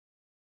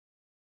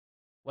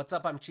What's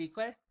up? I'm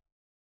Chicle,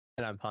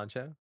 And I'm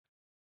Poncho,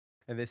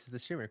 and this is the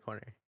Streamer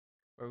Corner.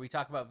 where we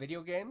talk about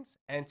video games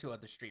and two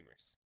other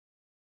streamers.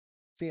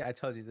 See, I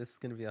told you this is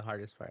gonna be the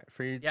hardest part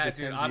for you, Yeah, the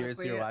dude, 10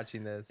 viewers who are honestly,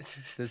 watching this.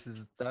 This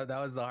is that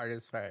was the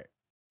hardest part.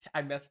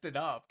 I messed it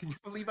up. Can you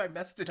believe I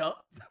messed it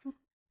up?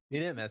 You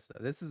didn't mess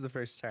up. This is the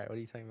first try. What are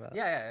you talking about?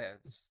 Yeah.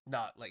 It's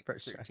not like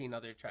First try. 13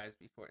 other tries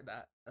before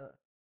that.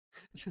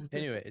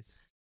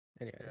 Anyways,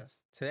 Yeah.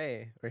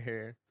 today we're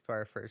here for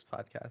our first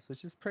podcast,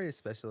 which is a pretty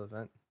special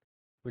event.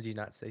 Would you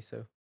not say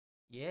so?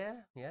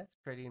 Yeah, it's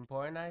pretty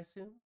important, I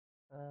assume.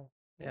 Uh,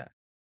 yeah. Yeah.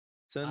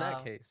 So in that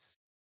Um, case,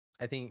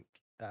 I think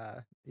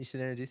you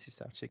should introduce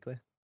yourself, Chicle.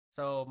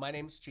 so my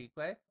name's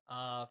Chicle.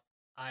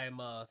 I'm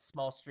a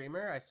small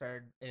streamer. I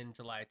started in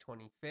July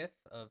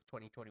 25th of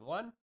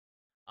 2021.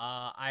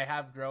 I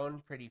have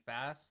grown pretty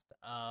fast.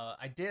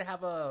 I did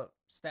have a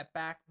step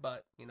back,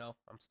 but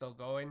I'm still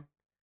going.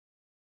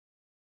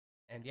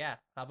 And yeah,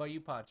 how about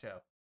you,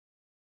 Poncho?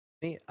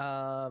 Me,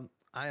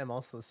 I am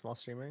also a small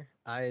streamer.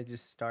 I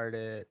just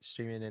started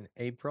streaming in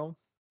April.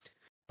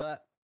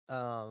 But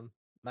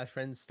my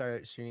friends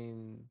started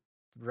streaming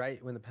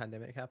right when the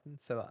pandemic happened,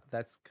 so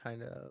that's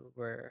kind of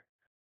where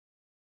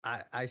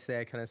I say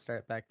I kind of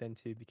started back then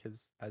too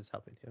because I was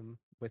helping him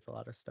with a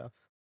lot of stuff,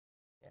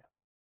 Yeah.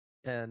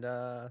 and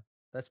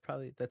that's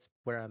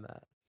where I'm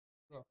at.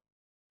 Cool.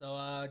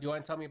 So, do you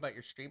want to tell me about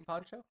your stream,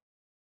 Poncho?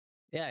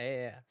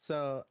 Yeah.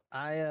 So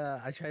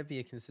I try to be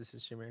a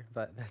consistent streamer,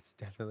 but that's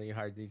definitely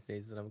hard these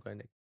days that I'm going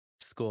to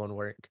school and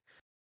work.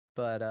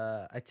 But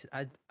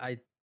I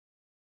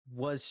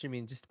was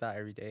streaming just about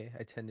every day.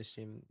 I tend to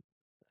stream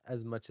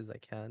as much as I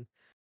can.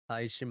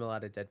 I stream a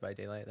lot of Dead by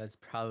Daylight. That's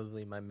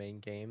probably my main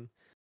game.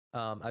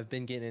 I've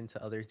been getting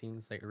into other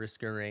things like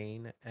Risk of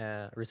Rain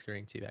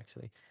 2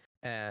 actually,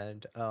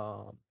 and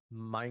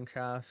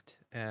Minecraft,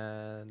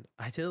 and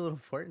I did a little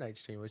Fortnite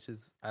stream, which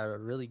is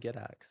I'm really good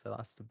at because I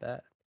lost a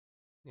bet.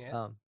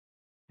 Yeah. Um,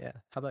 yeah.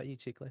 How about you,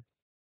 Chicle?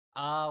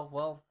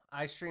 Well,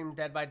 I stream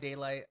Dead by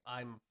Daylight.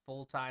 I'm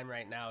full time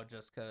right now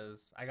just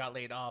because I got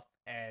laid off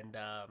and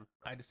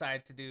I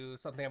decided to do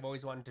something I've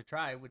always wanted to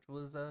try, which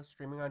was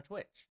streaming on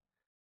Twitch.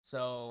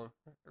 So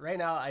right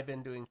now I've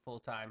been doing full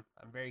time.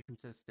 I'm very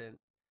consistent,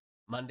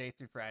 Monday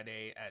through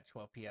Friday at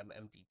 12 p.m.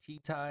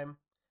 MDT time.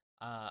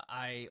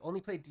 I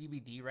only play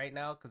DBD right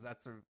now because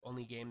that's the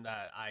only game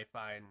that I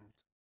find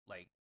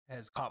like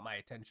has caught my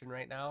attention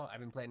right now. I've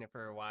been playing it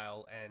for a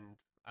while, and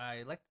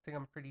I like to think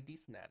I'm pretty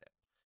decent at it.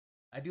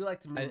 I do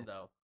like to I meme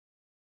though.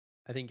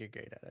 I think you're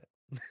great at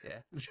it.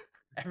 Yeah,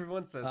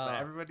 everyone says that. uh,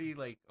 Everybody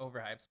like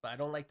overhypes, but I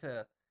don't like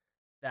to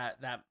that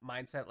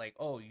mindset. Like,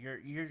 oh,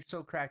 you're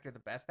so cracked, you're the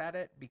best at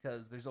it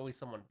because there's always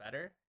someone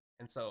better,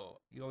 and so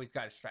you always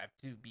got to strive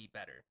to be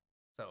better.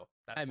 So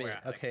I that's where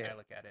mean, okay, I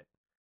look at it.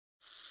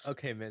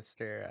 okay,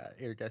 Mister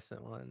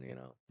Iridescent One.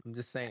 I'm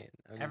just saying.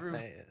 I'm just Every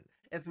saying.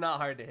 It's not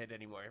hard to hit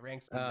anymore.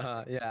 Rank speed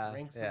nothing. Yeah,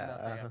 Rank speed yeah.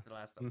 nothing after the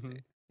last Mm-hmm.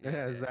 update.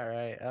 Yeah, is Yeah. that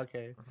right?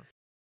 Okay. Mhm.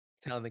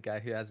 Telling the guy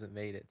who hasn't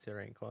made it to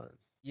rank 1.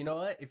 You know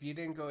what? If you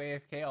didn't go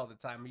AFK all the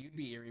time, you'd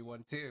be Eerie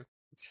one too.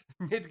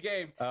 Mid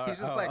game, Oh, he's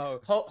just oh, like,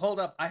 oh. hold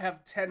up, I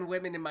have 10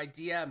 women in my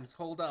DMs.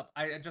 Hold up,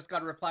 I just got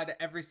to reply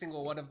to every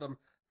single one of them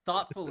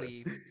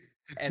thoughtfully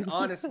and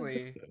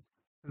honestly.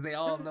 They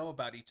all know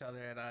about each other,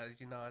 and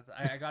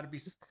I gotta be.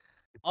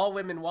 All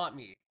women want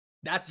me.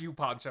 That's you,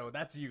 Poncho.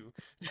 That's you.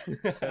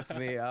 That's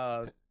me.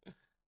 I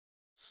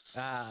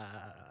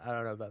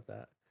don't know about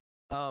that.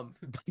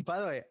 By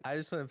the way, I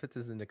just want to put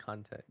this into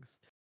context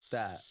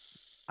that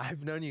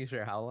I've known you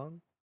for how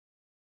long?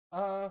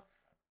 uh,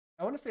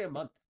 I want to say a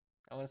month.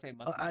 I want to say a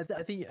month. I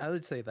think I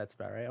would say that's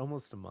about right.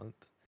 Almost a month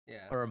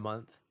Yeah, or a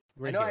month.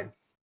 I We're know. here.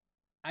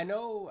 I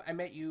know. I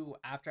met you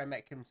after I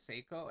met Kim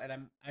Seiko,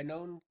 and I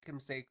known Kim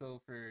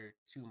Seiko for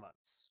 2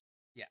 months.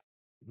 Yeah.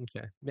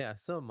 Okay. Yeah,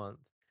 so a month.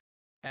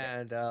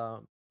 Yep.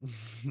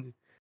 And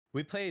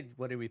we played,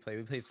 what did we play?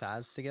 We played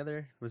Faz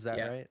together. Was that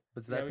Yeah. right?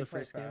 Was Yeah. that We the played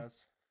first game?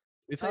 fast.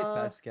 We played Uh,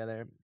 Faz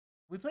together.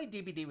 we played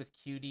DBD with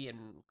Cutie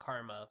and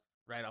Karma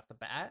right off the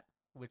bat,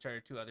 which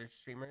are two other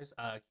streamers.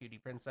 Cutie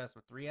Princess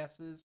with 3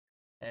 S's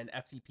and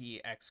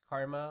FTP X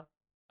Karma.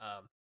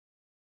 Um,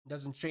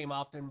 doesn't stream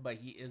often, but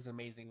he is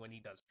amazing when he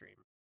does stream.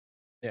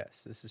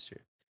 Yes, this is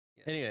true.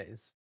 Yes.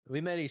 Anyways,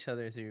 we met each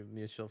other through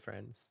mutual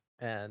friends,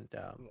 and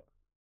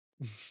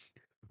Yeah.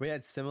 we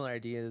had similar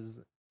ideas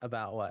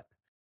about what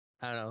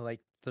I don't know. Like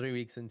 3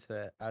 weeks into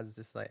it, I was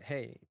just like,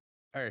 "Hey,"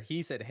 or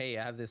he said, "Hey,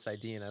 I have this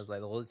idea," and I was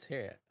like, "Well, let's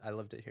hear it. I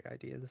love to hear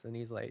ideas." And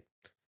he's like,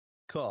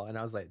 "Cool," and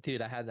I was like,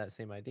 "Dude, I had that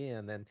same idea,"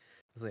 and then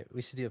I was like,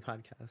 "We should do a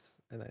podcast,"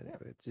 and then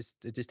Yeah.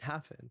 it just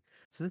happened.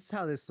 So this is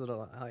how this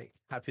little like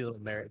happy little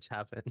marriage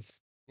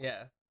happens.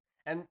 Yeah.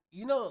 And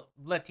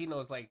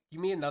Latinos, like, you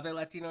meet another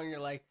Latino and you're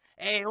like,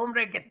 hey,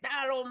 hombre, ¿qué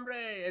tal,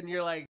 hombre? And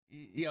you're like,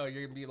 you're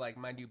going to be like,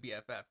 mind you,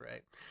 BFF,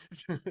 right?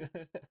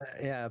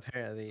 Yeah,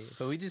 apparently.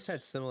 But we just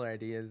had similar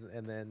ideas,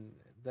 and then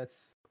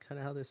that's kind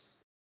of how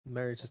this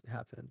marriage just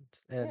happened.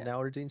 And Yeah. now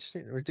we're doing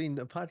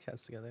a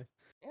podcast together.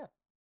 Yeah.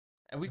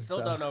 And we still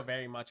So don't know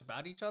very much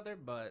about each other,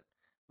 but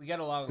we get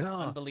along no,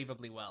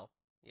 unbelievably well.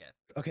 Yeah.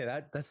 Okay,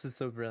 that's just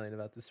so brilliant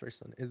about this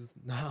first one is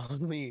not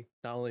only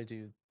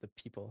do the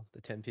people,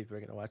 the 10 people are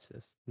gonna watch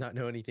this, not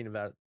know anything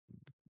about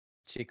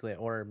Chiclet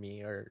or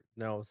me or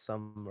know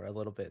some or a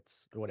little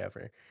bits or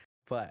whatever,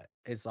 but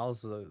it's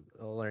also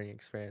a learning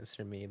experience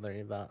for me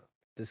learning about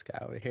this guy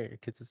over here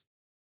because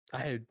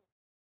I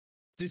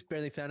just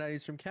barely found out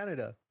he's from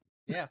Canada.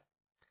 Yeah.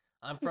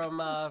 I'm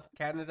from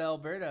Canada,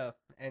 Alberta,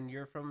 and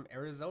you're from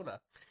Arizona.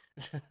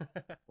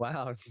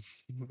 Wow,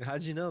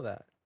 how'd you know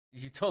that?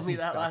 You told me You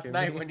that last stalking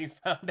night me? when you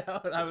found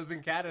out I was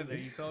in Canada.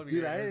 You told me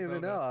Dude, you're I didn't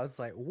even know. Arizona. I was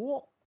like,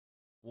 what?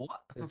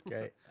 What? That's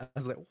great. I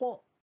was like,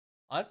 what?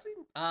 Honestly,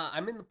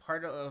 I'm in the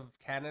part of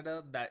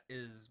Canada that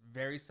is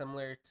very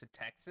similar to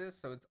Texas,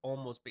 so it's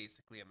almost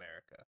basically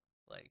America.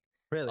 Like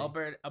Really?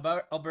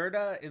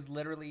 Alberta is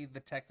literally the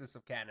Texas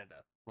of Canada.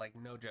 Like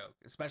no joke,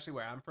 especially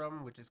where I'm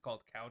from, which is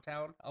called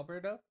Cowtown,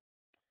 Alberta.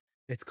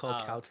 It's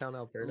called Uh, Cowtown,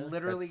 Alberta? That's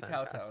Literally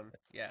Cowtown. fantastic.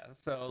 Yeah.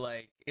 So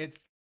like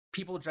it's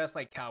people dress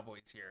like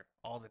cowboys here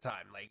all the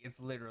time. Like it's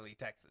literally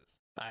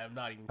Texas. I am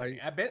not even Are kidding.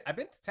 you, I've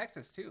been to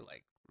Texas too.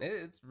 Like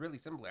it's really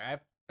similar. I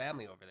have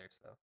family over there,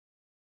 so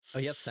oh,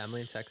 you have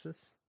family in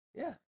Texas?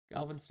 yeah,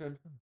 Galveston.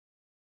 Oh,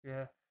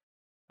 Yeah.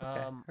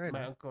 okay, right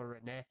My on. uncle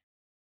Rene.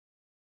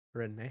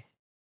 Renee.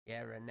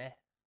 Yeah, Rene.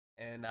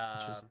 And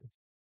Interesting.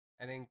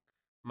 I think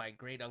my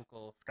great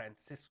uncle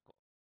Francisco.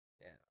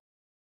 Yeah.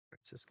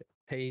 Francisco.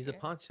 Hey, he's a Yeah.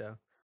 poncho.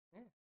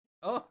 Yeah.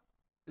 Oh,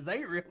 is that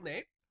your real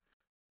name?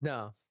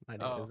 No, my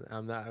name Oh, is.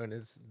 I'm not gonna.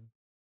 It's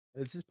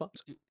just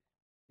poncho. do,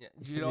 yeah.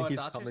 Do you don't You want can to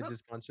dox call me yourself?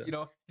 just poncho. You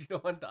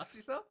don't want to dox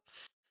yourself?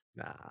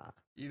 Nah.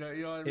 You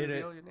don't want to Even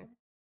reveal your name?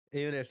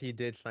 even if he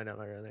did find out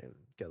my real name,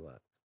 good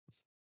luck.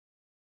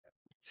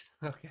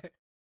 Okay.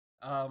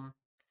 Um.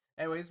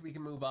 Anyways, we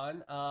can move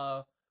on.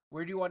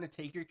 Where do you want to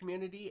take your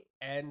community,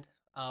 and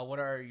what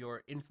are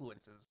your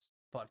influences,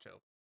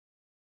 Poncho?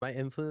 My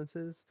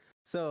influences.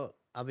 So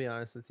I'll be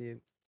honest with you.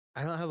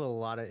 I don't have a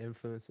lot of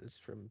influences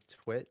from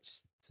Twitch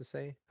to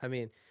say. I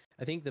mean,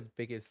 I think the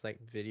biggest like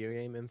video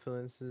game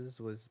influences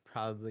was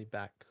probably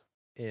back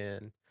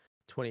in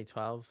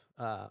 2012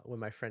 when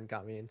my friend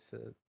got me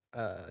into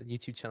a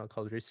YouTube channel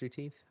called Rooster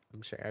Teeth.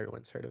 I'm sure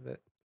everyone's heard of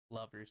it.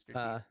 Love Rooster Teeth.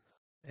 Uh,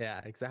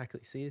 yeah,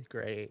 exactly. See,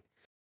 great.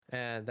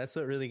 And that's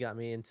what really got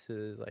me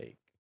into like,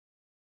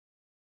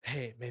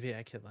 hey, maybe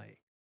I could like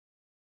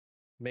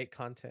make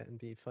content and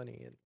be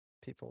funny and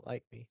people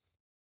like me.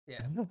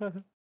 Yeah.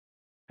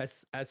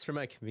 As for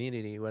my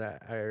community,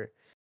 I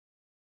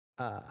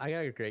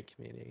got a great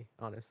community.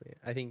 Honestly,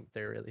 I think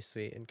they're really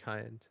sweet and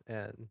kind,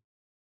 and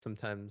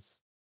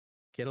sometimes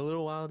get a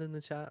little wild in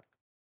the chat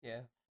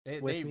Yeah.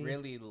 with They me.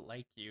 really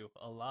like you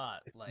a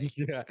lot. Like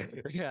Yeah,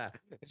 yeah,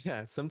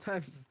 yeah.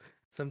 Sometimes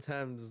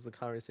the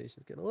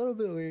conversations get a little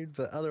bit weird,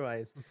 but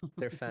otherwise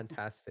they're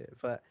fantastic.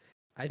 But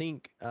I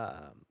think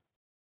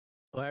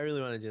what I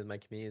really want to do with my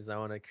community is I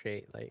want to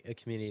create like a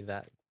community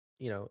that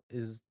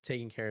is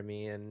taking care of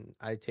me and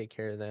I take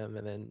care of them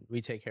and then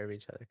we take care of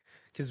each other.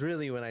 Because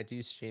really, when I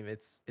do stream,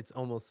 it's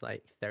almost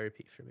like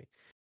therapy for me.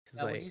 Because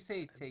now when you like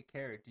say take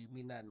care, do you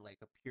mean that in like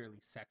a purely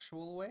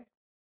sexual way?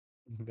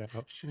 no,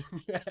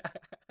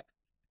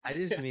 I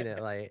just mean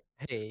it like,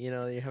 hey,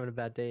 you're having a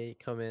bad day,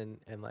 come in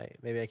and like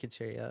maybe I could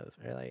cheer you up.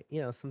 Or like,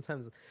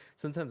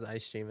 sometimes I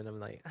stream and I'm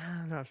like,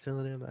 I'm not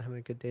feeling it, I'm not having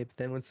a good day. But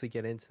then once we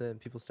get into it and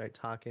people start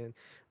talking,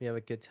 we have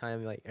a good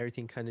time, like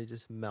everything kind of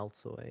just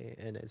melts away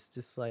and it's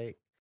just like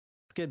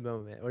it's a good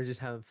moment. We're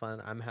just having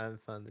fun. I'm having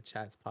fun. The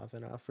chat's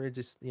popping off. We're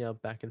just,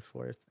 back and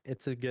forth.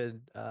 It's a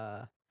good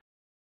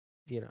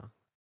you know,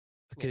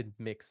 a Yeah. good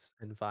mix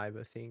and vibe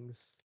of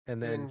things.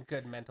 And then Doing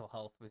good mental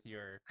health with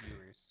your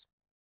viewers.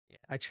 Yeah.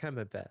 I try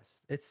my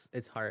best. It's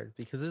hard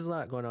because there's a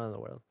lot going on in the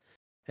world.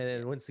 And Yeah.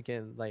 then once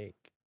again, like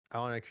I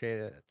want to create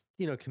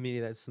a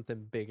community that's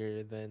something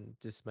bigger than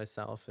just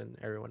myself and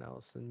everyone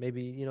else, and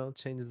maybe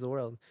changes the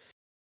world.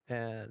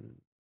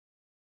 And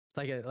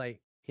like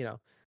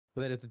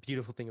but then the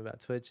beautiful thing about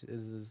Twitch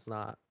is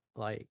not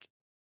like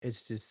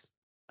it's just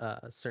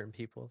certain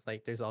people.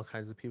 Like there's all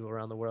kinds of people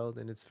around the world,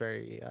 and it's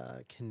very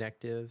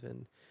connective,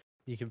 and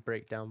you can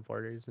break down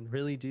borders and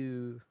really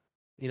do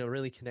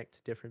really connect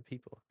to different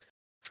people.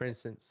 For Yeah.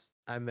 instance,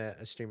 I met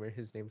a streamer.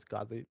 His name's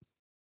Godloop.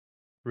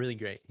 Really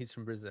great. He's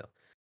from Brazil.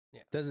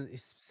 Yeah. Doesn't he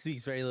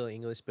speaks very little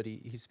English, but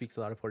he speaks a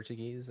lot of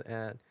Portuguese,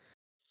 and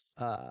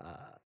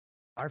uh,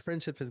 our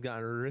friendship has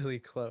gotten really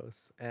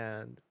close,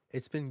 and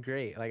it's been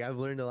great. Like I've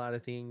learned a lot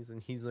of things,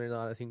 and he's learned a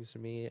lot of things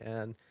from me,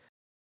 and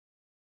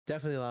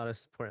definitely a lot of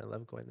support and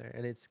love going there.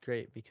 And it's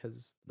great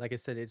because, like I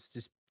said, it's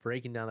just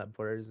breaking down that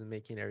borders and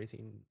making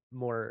everything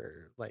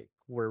more like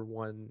we're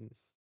one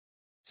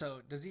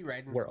So does he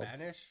write in world.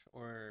 Spanish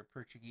or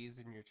Portuguese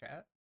in your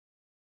chat?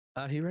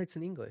 He writes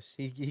in English.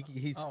 He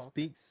Oh, okay.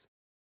 speaks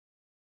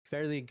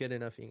fairly good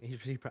enough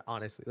English.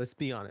 Honestly, let's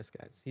be honest,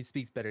 guys. He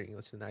speaks better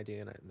English than I do,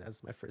 and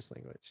that's my first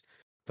language.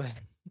 But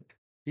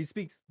he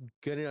speaks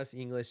good enough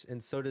English,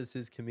 and so does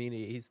his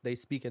community. They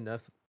speak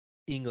enough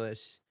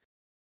English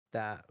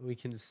that we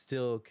can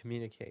still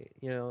communicate,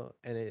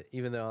 And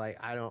even though like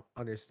I don't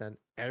understand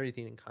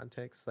everything in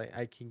context, like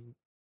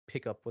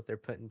pick up what they're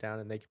putting down,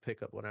 and they can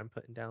pick up what I'm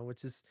putting down,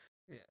 which is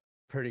Yeah.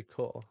 pretty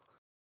cool.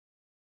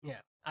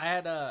 Yeah. I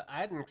had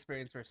an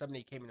experience where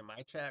somebody came into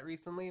my chat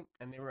recently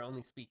and they were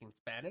only speaking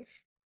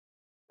Spanish.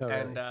 Oh,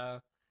 And really?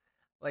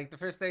 like the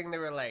first thing they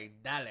were like,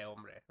 Dale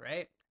hombre,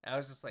 right? I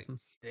was just like,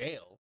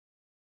 Dale?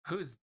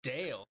 Who's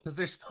Dale? Because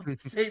they're spelled the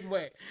same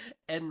way.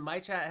 And my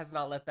chat has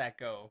not let that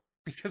go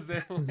because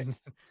they're like,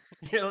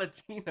 you're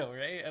Latino,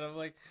 right? And I'm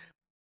like,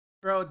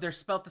 bro, they're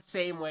spelled the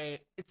same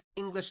way. It's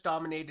English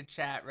dominated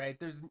chat, right?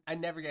 I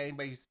never get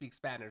anybody who speaks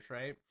Spanish,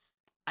 right?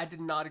 I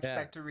did not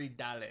Yeah. expect to read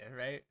Dale,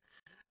 right?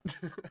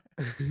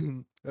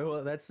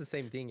 Well, that's the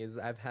same thing. Is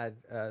I've had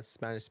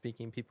Spanish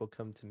speaking people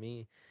come to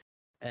me,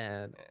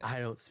 and Yeah, I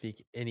don't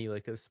speak any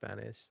lick of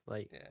Spanish.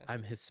 Like, yeah.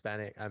 I'm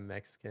Hispanic, I'm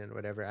Mexican,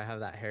 whatever. I have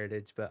that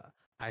heritage, but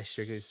I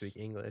strictly speak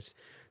English.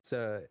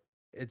 So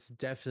it's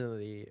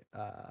definitely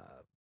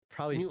Can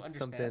probably you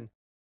understand? something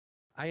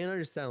I can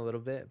understand a little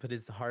bit, but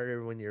it's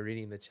harder when you're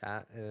reading the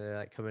chat and they're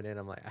like coming in.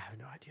 I'm like, I have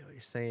no idea what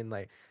you're saying.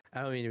 Like,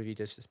 I don't mean to be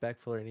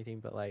disrespectful or anything,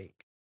 but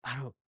like,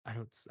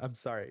 I'm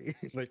sorry.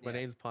 Like, my Yeah,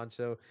 name's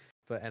Poncho,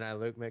 and I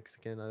look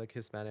Mexican, I look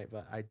Hispanic,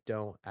 but I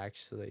don't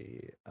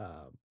actually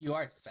you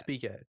are Hispanic.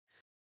 speak it.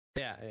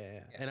 Yeah, yeah,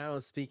 yeah. Yeah, And I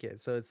don't speak it.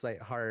 So it's like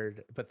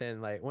hard. But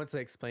then, like, once I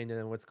explain to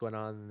them what's going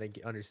on,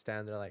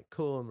 understand, they're like,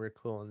 cool, and we're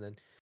cool. And then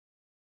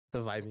the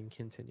vibing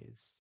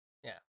continues.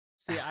 yeah.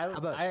 See, I How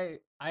about, I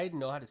I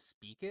know how to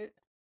speak it,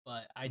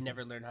 but I mhm,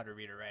 never learned how to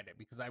read or write it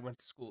because I went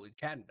to school in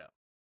Canada,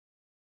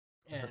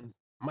 uh-huh. and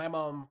my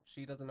mom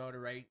she doesn't know how to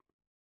write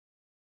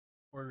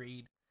or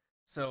read,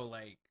 so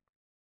like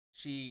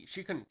she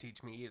couldn't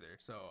teach me either.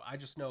 So I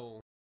just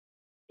know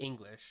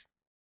English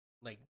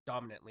like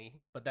dominantly,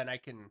 but then I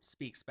can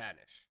speak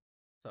Spanish.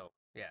 So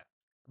yeah,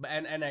 but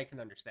and I can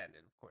understand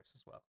it of course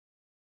as well.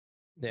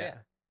 But yeah, Yeah.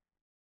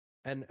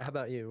 And how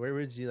about you? Where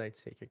would you like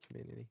to take your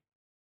community?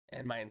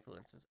 and my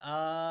influences.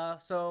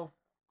 So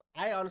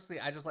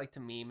I just like to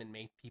meme and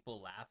make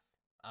people laugh.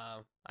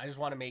 I just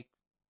want to make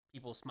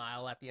people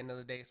smile at the end of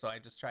the day, so I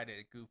just try to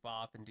goof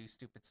off and do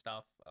stupid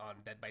stuff on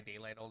Dead by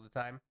Daylight all the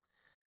time.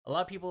 A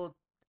lot of people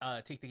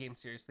take the game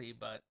seriously,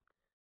 but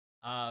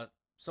uh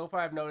so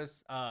far I've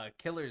noticed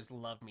killers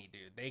love me,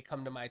 dude. They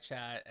come to my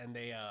chat and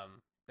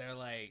they're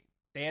like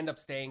they end up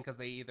staying because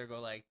they either go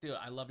like, dude,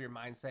 I love your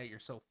mindset, you're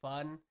so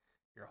fun,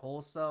 you're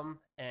wholesome,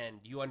 and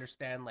you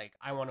understand like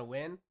I want to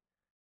win,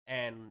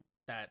 and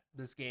that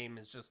this game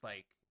is just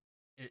like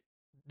it,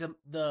 the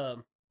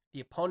the the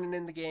opponent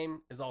in the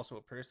game is also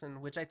a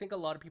person, which I think a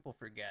lot of people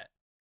forget.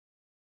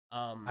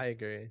 Um, I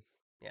agree.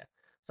 yeah.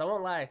 So I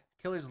won't lie,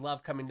 killers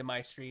love coming to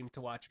my stream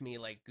to watch me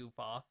like goof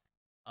off.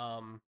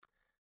 Um,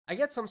 I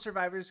get some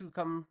survivors who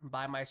come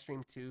by my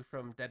stream too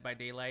from Dead by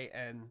Daylight,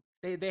 and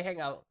they hang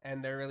out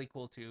and they're really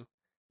cool too.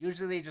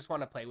 Usually they just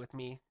want to play with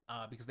me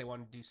because they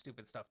want to do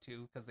stupid stuff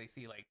too because they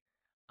see like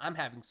I'm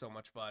having so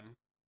much fun.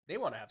 They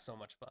want to have so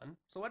much fun.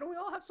 So why don't we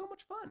all have so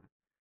much fun?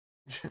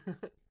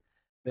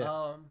 Yeah.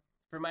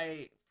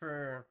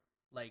 For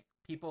like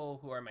people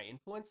who are my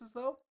influences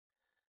though,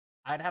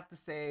 I'd have to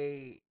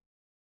say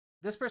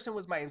this person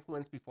was my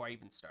influence before I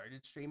even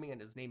started streaming,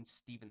 and his name's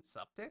Steven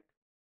Suptic.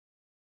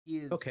 He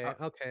is Okay.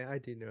 Okay. I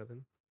do know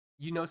them.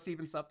 you know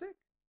Steven Suptic?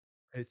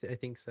 I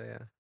think so.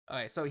 Yeah.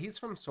 Okay, so he's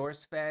from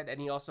SourceFed,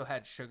 and he also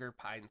had Sugar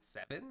Pine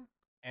 7,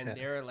 and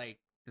they're Yes. like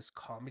this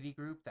comedy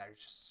group that is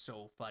just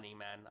so funny,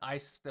 man. I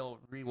still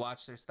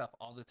rewatch their stuff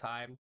all the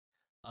time.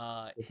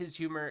 His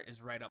humor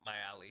is right up my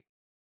alley.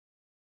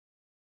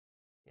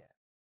 Yeah.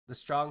 The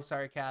strong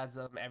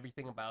sarcasm,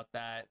 everything about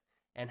that,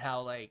 and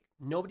how like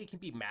nobody can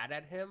be mad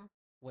at him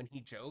when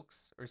he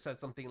jokes or says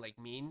something like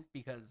mean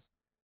because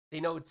they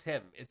know it's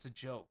him. It's a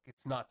joke.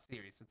 It's not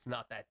serious. It's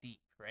not that deep,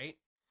 right?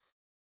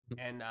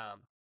 And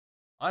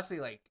honestly,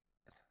 like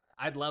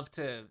I'd love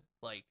to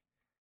like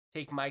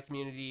take my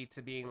community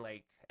to being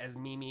like as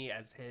memey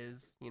as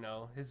his. You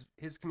know, his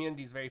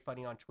community is very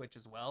funny on Twitch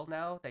as well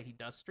now that he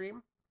does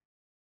stream.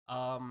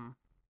 Um,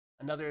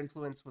 Another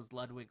influence was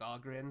Ludwig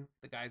Ogren.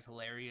 The guy's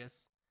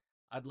hilarious.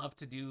 I'd love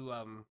to do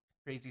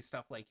crazy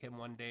stuff like him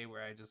one day,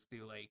 where I just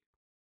do like,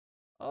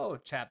 oh,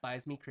 chat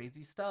buys me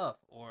crazy stuff,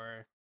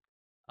 or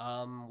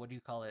what do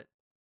you call it?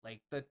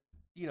 Like the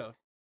you know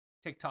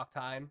TikTok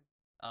time,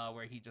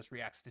 where he just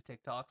reacts to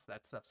TikToks.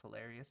 That stuff's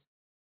hilarious.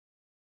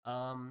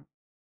 Um,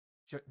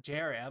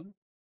 JRM,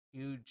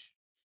 huge,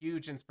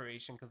 huge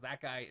inspiration because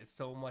that guy is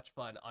so much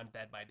fun on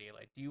Dead by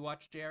Daylight. Do you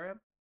watch JRM?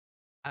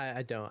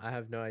 I don't. I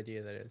have no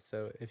idea that is.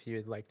 So if you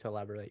would like to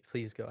elaborate,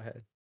 please go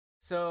ahead.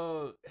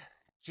 So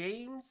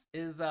James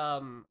is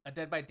a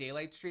Dead by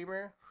Daylight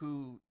streamer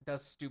who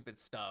does stupid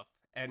stuff,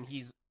 and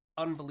he's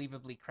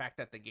unbelievably cracked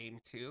at the game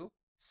too.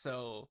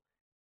 So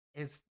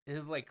his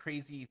like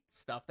crazy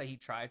stuff that he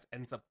tries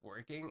ends up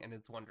working, and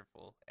it's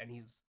wonderful, and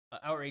he's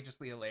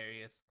outrageously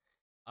hilarious.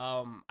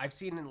 I've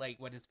seen like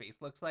what his face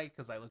looks like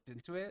because I looked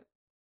into it.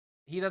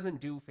 He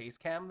doesn't do face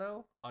cam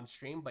though on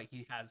stream, but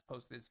he has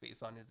posted his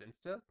face on his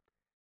Insta.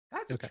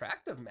 Guy's Okay.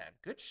 attractive, man.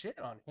 Good shit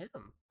on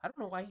him. I don't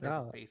know why he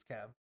doesn't Oh, face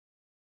cam.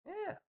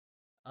 Yeah.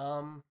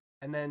 Um,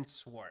 and then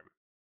Swarm.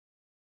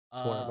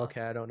 Swarm. Uh,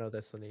 Okay, I don't know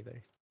this one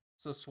either.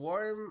 So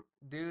Swarm,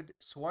 dude,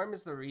 Swarm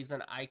is the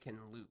reason I can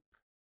loop.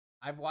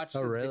 I've watched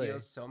Oh, his videos really?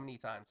 so many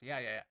times. Yeah,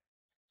 yeah, yeah.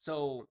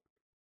 So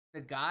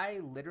the guy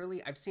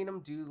literally, I've seen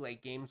him do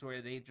like games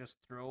where they just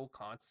throw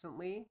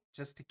constantly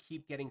just to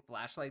keep getting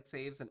flashlight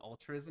saves and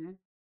altruism,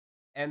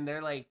 and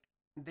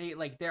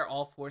they're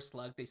all four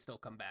slug. They still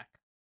come back.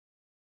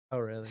 Oh,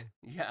 really?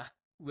 Yeah,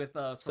 with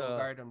Soul So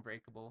Guard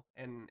Unbreakable,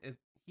 and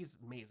he's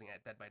amazing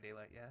at Dead by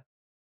Daylight. Yeah.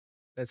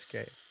 that's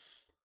great.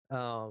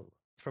 Um,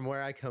 from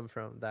where I come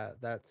from,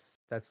 that's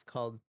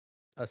called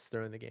us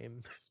throwing the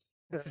game.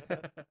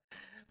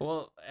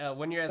 Well,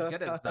 when you're as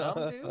good as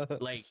them,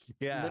 dude, like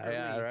Yeah,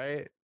 yeah, literally,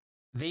 right.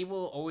 they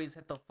will always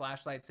hit the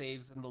flashlight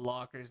saves in the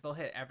lockers. They'll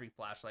hit every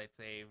flashlight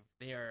save.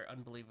 They are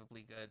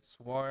unbelievably good.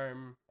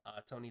 Swarm,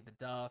 Tony the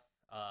Duff,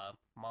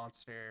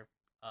 Monster.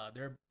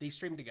 They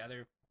stream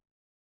together.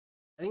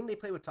 I think they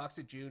play with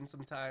Toxic June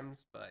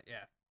sometimes, but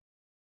yeah.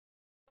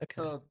 Okay,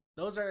 So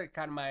those are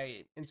kind of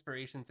my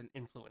inspirations and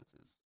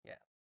influences. Yeah.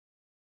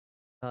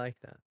 I like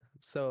that.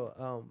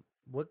 So,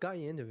 what got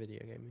you into video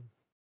gaming?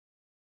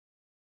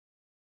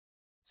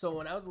 So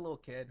when I was a little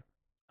kid,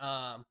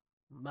 um,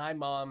 my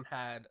mom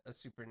had a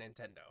Super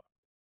Nintendo,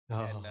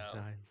 and Oh,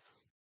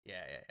 nice.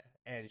 yeah, yeah,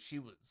 yeah. And she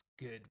was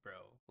good, bro.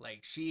 Like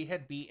she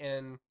had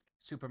beaten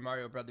Super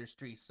Mario Brothers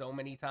 3 so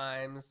many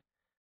times.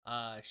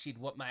 She'd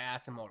whoop my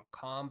ass in Mortal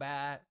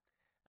Kombat.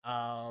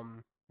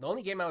 The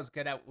only game I was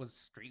good at was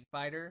Street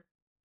Fighter,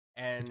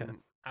 Okay. and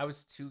I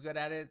was too good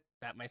at it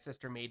that my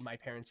sister made my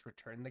parents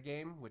return the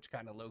game, which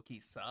kind of low key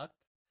sucked.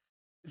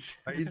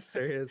 Are you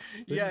serious?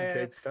 Yeah, This is a yeah, yeah.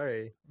 great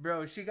story.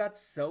 Bro, she got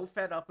so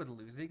fed up with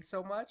losing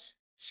so much,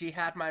 she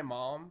had my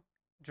mom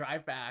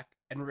drive back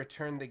and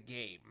return the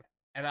game.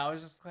 And I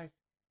was just like,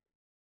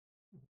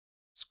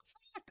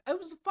 fuck, I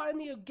was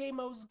finally a game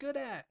I was good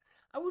at.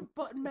 I would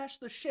button mash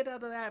the shit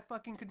out of that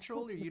fucking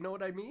controller, you know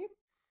what I mean?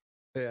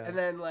 Yeah. And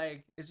then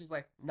like it's just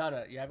like, no,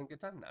 no, you having a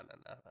good time? No, no,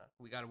 no, no.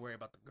 We gotta worry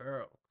about the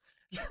girl.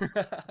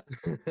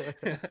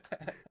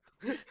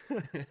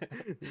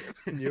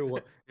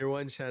 Your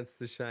one chance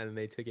to shine, and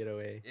they took it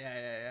away. Yeah,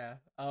 yeah,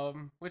 yeah.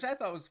 Which I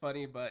thought was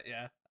funny, but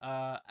yeah.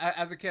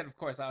 As a kid, of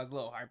course, I was a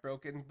little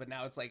heartbroken, but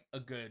now it's like a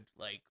good,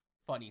 like,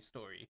 funny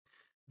story.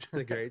 It's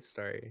a great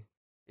story.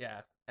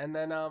 Yeah, and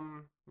then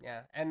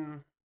yeah,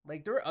 and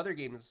like there were other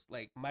games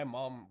like my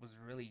mom was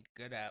really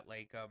good at.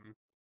 Like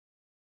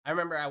I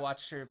remember I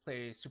watched her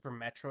play Super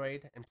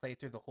Metroid and play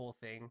through the whole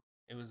thing.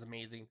 It was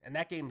amazing, and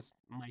that game's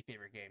my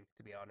favorite game,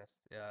 to be honest.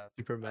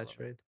 Super I love it.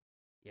 Metroid.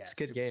 Yeah, It's a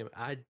good super. game.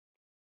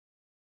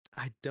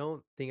 I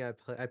don't think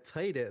I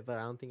played it, but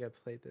I don't think I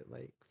played it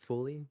like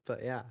fully.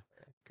 But yeah,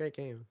 great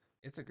game.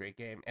 It's a great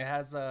game. It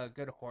has a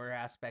good horror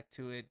aspect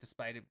to it,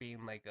 despite it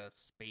being like a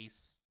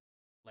space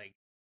like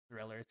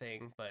thriller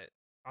thing. But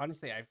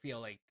honestly, I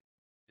feel like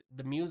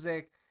the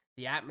music,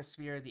 the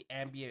atmosphere, the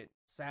ambient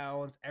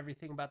sounds,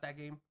 everything about that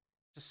game,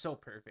 just so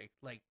perfect.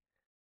 Like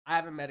I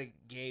haven't met a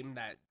game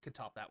that could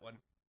top that one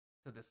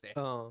to this day.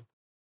 Oh,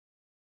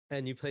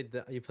 and you played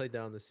that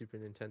on the Super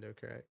Nintendo,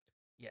 correct?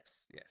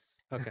 Yes,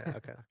 yes. Okay,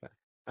 okay, okay.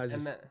 I was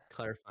and just then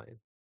clarifying.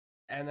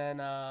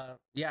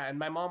 yeah, and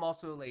my mom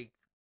also like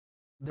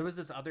there was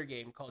this other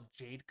game called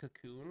Jade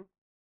Cocoon,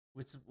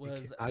 which Okay,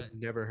 was I've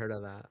never heard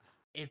of that.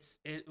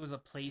 it was a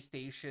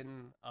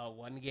PlayStation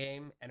 1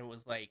 game, and it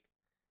was like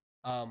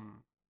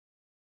um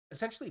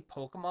essentially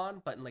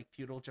Pokemon, but in like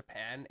feudal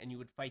Japan, and you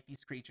would fight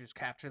these creatures,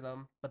 capture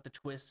them. But the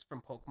twist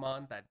from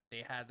Pokemon that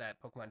they had that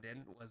Pokemon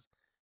didn't was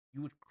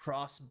you would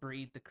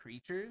crossbreed the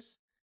creatures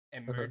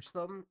and Uh-huh. merge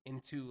them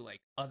into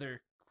like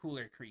other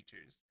cooler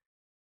creatures.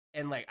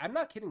 And like I'm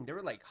not kidding, there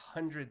were like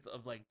hundreds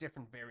of like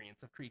different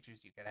variants of creatures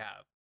you could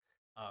have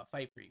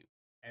fight for you.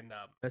 And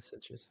That's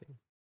interesting.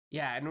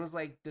 yeah, and it was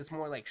like this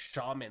more like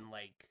shaman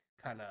like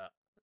kind of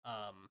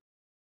um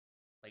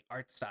like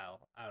art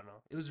style. I don't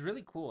know. It was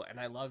really cool and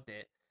I loved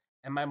it.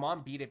 And my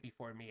mom beat it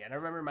before me. And I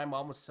remember my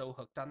mom was so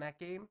hooked on that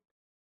game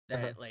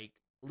Uh-huh. that like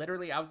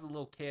literally I was a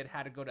little kid,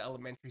 had to go to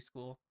elementary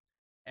school,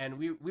 and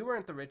we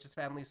weren't the richest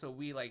family, so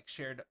we like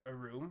shared a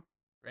room,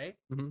 right?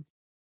 Hmm.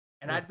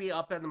 And I'd be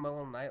up in the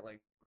middle of the night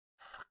like,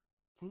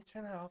 can you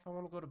turn that off? I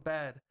want to go to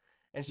bed.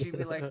 And she'd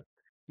be like, Yeah.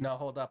 no,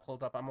 hold up.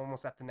 I'm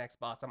almost at the next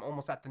boss. I'm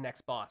almost at the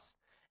next boss.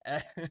 We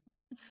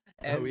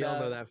and all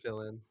know that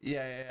feeling.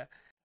 yeah, yeah, yeah.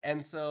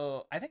 And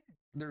so I think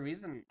the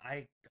reason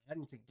I got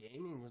into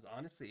gaming was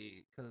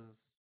honestly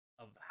because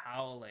of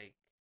how like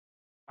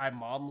my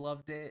mom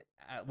loved it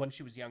when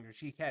she was younger.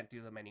 She can't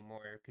do them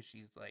anymore because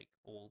she's like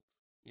old,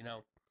 you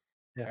know.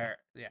 Yeah. Or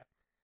yeah,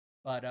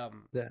 but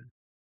Yeah.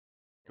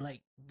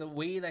 like the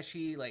way that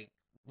she like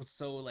was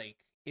so like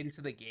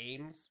into the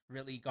games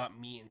really got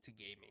me into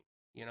gaming,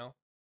 you know,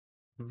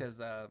 Mhm.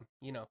 because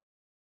you know,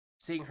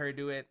 seeing her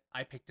do it,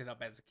 I picked it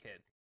up as a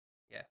kid.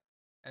 Yeah.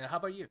 And how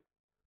about you?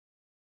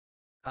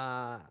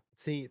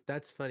 See,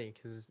 that's funny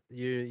because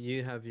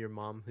you have your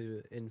mom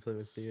who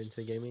influenced you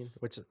into gaming,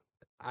 which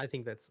I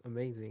think that's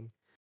amazing.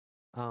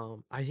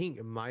 I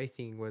think my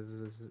thing was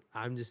is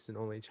I'm just an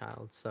only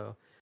child, so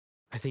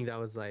I think that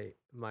was like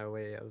my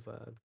way of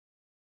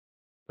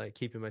like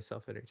keeping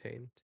myself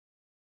entertained.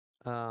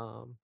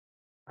 Um,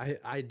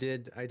 I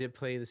did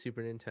play the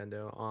Super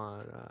Nintendo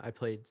on. I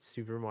played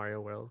Super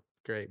Mario World.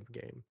 Great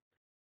game.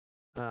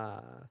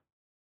 Uh,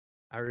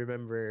 I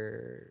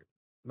remember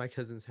my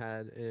cousins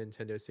had a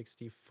Nintendo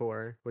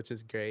 64, which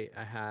is great.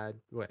 I had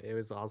what it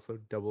was also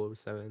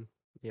 007.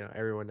 You know,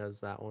 everyone knows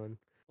that one.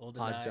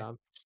 Golden Odd Eye. Job.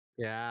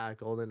 Yeah,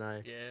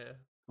 GoldenEye Yeah.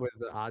 with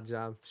the odd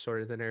job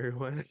shorter than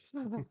everyone.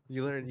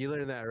 You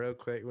learn that real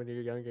quick when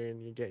you're younger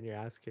and you're getting your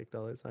ass kicked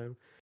all the time.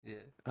 Yeah.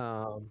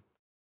 Um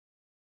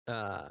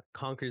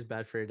Conker's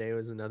Bad for a Day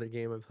was another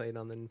game I played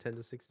on the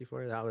Nintendo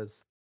 64. That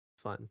was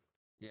fun.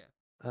 Yeah.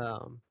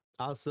 Um,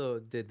 also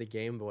did the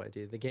Game Boy,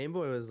 dude. The Game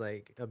Boy was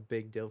like a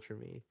big deal for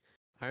me.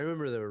 I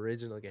remember the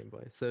original Game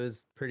Boy. So it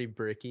was pretty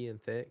bricky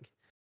and thick.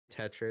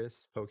 Yeah.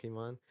 Tetris,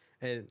 Pokemon,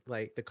 and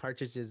like the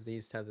cartridges they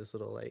used to have this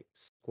little like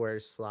square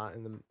slot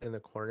in the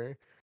corner.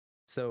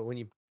 So when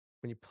you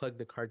plug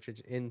the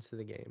cartridge into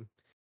the game,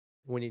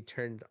 when you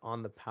turned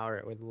on the power,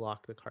 it would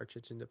lock the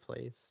cartridge into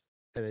place,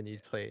 and then Yeah.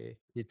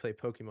 you'd play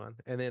Pokemon.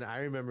 And then I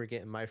remember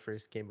getting my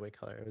first Game Boy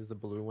Color. It was the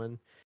blue one,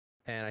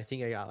 and I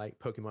think I got like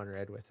Pokemon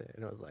Red with it,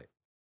 and I was like,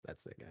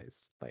 "That's it,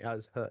 guys!" Like I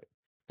was hooked.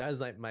 That was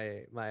like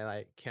my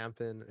like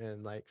camping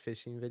and like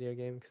fishing video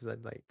game because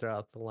I'd like throw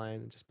out the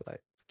line and just be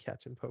like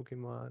catching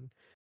Pokemon,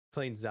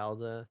 playing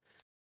Zelda.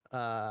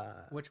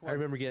 Which I one?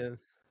 remember getting.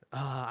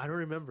 I don't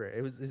remember.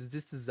 It's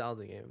just a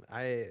Zelda game.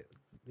 I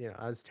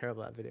was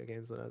terrible at video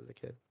games when I was a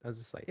kid. I was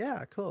just like,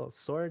 yeah, cool,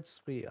 sword,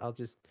 sweet. I'll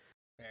just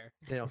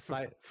Fair.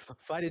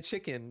 fight a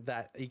chicken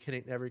that you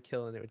couldn't ever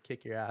kill and it would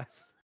kick your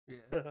ass.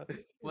 Yeah.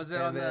 Was it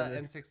And on the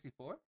then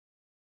N64?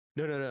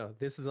 no, no, no.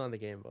 This is on the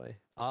Game Boy.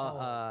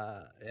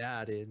 Oh.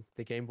 Yeah, dude,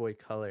 the Game Boy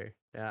Color.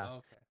 Yeah,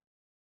 Okay.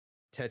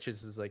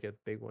 Tetris is like a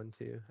big one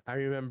too. I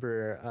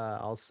remember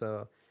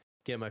also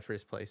getting my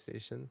first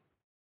PlayStation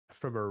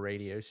from a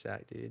Radio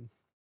Shack, dude.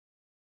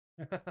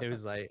 It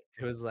was like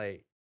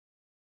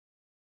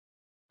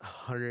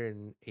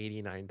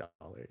 $189.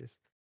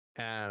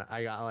 And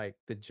I got like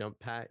the jump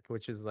pack,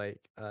 which is like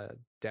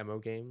demo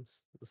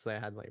games. So I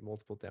had like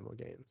multiple demo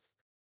games.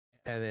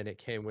 And then it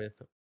came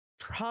with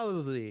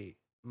probably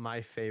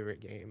my favorite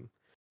game,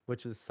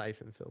 which was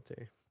Siphon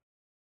Filter.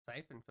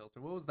 Siphon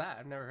filter. What was that?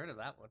 I've never heard of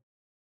that one.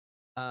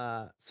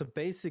 So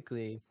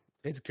basically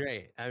it's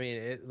great. I mean,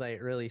 it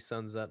like really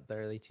sums up the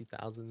early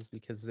 2000s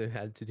because it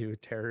had to do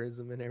with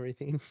terrorism and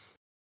everything.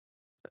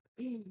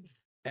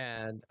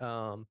 And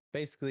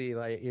basically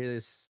like you're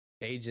this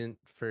agent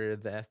for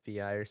the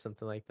FBI or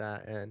something like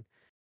that, and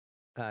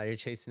you're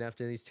chasing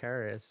after these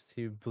terrorists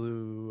who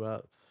blew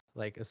up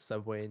like a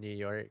subway in New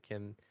York,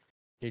 and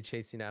you're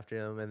chasing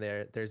after them, and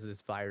there's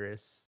this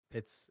virus.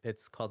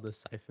 It's called the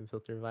siphon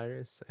filter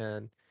virus,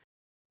 and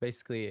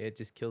basically it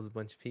just kills a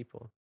bunch of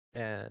people.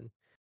 And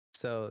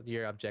so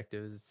your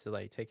objective is to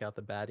like take out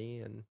the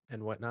baddie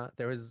and whatnot.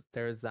 There was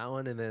that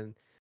one, and then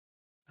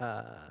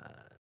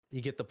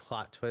you get the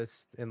plot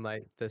twist in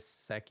like the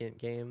second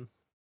game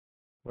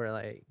where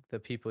like the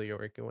people you're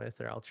working with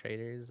are all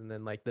traitors, and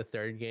then like the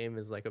third game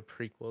is like a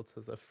prequel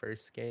to the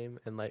first game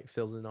and like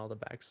fills in all the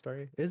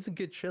backstory. It's a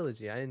good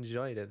trilogy. I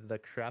enjoyed it the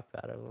crap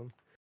out of them.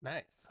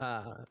 Nice.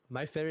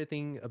 My favorite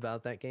thing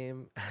about that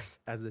game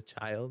as a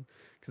child,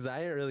 because I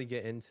didn't really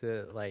get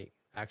into like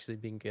actually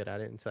being good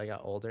at it until I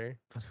got older,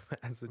 but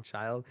as a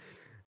child,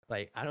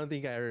 like I don't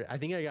think I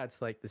think I got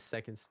to like the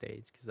second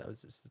stage because I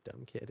was just a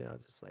dumb kid and I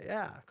was just like,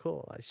 yeah,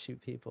 cool. I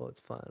shoot people, it's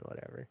fun,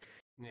 whatever.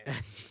 Yeah.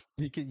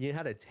 And you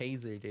had a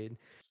taser, dude.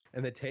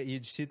 And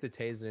you'd shoot the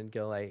taser and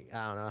go like,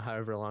 I don't know,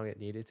 however long it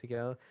needed to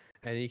go.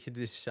 And you could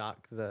just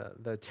shock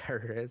the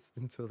terrorists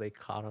until they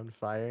caught on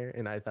fire.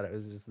 And I thought it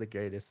was just the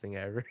greatest thing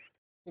ever.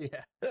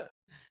 Yeah.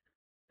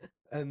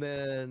 And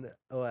then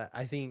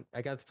I think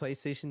I got the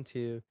PlayStation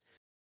 2,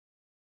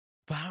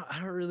 but I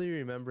don't really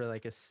remember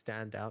like a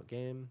standout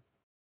game.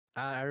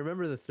 I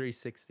remember the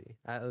 360.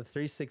 The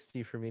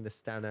 360 for me, the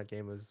standout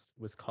game was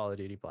Call of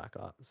Duty Black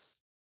Ops.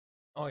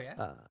 Oh yeah.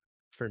 Uh,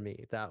 for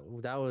me, that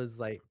was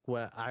like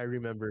what I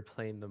remember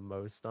playing the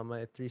most on my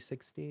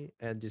 360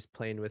 and just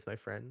playing with my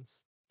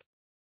friends.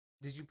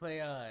 Did you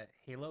play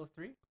Halo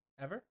 3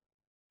 ever?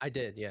 I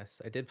did,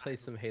 yes, I did I play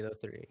some Halo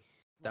 3.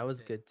 That loved was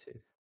it. good too.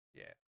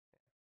 Yeah.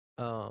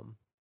 Um,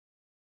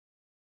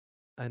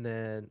 and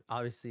then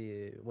obviously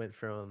it went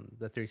from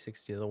the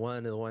 360 to the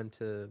one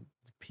to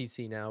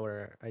PC now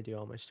where I do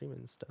all my streaming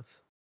and stuff.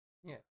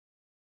 Yeah.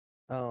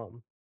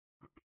 Um,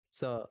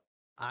 so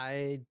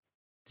I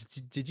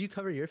did you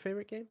cover your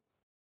favorite game?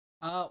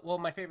 Well,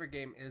 my favorite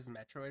game is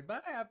Metroid,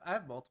 but I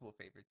have multiple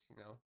favorites.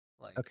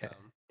 Like Okay.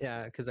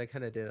 Yeah, because I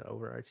kind of did an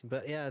overarching,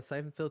 but yeah,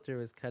 Siphon Filter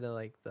was kind of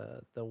like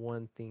the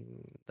one thing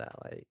that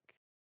like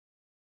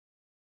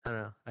I don't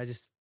know. I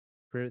just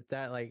for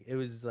that like it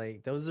was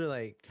like those are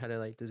like kind of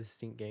like the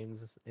distinct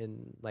games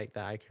in like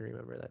that I can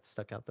remember that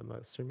stuck out the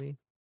most for me.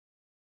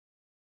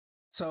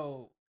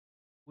 So,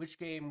 which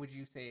game would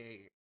you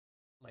say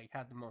like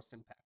had the most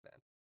impact then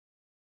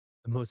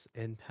The most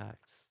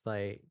impacts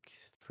like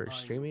for on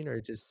streaming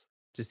or just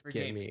for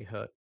getting gaming? me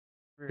hooked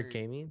for For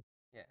gaming.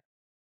 yeah.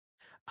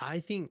 I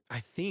think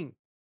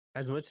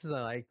as much as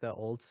I like the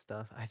old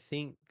stuff, I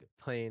think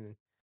playing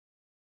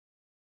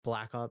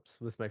Black Ops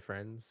with my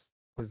friends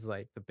was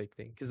like the big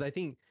thing because I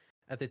think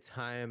at the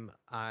time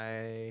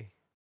I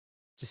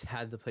just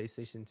had the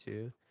PlayStation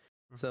 2.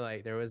 Mhm. So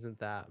like there wasn't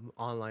that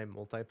online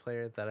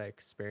multiplayer that I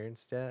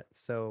experienced yet.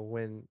 So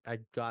when I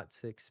got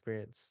to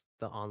experience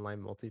the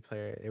online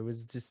multiplayer, it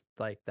was just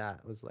like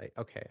that was like,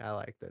 okay, I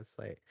like this.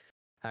 Like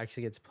I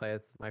actually get to play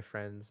with my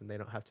friends and they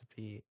don't have to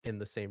be in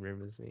the same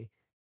room as me.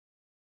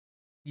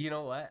 You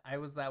know what? I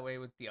was that way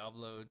with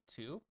Diablo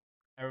 2.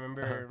 I Uh-huh.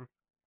 remember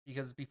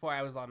because before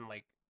I was on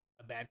like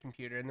a bad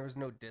computer and there was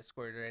no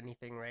Discord or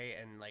anything, right?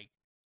 And like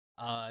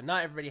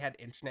not everybody had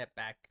internet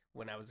back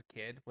when I was a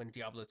kid when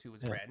Diablo 2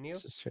 was Yeah, brand new.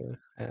 this is true.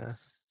 Yeah.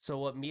 So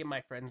what me and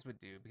my friends would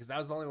do, because I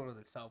was the only one with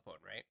a cell phone,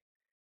 right?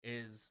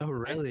 Is Oh, I'd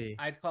really?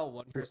 I'd call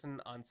one R-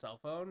 person on cell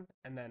phone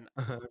and then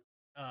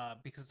Uh-huh.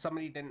 because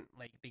somebody didn't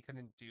like they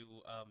couldn't do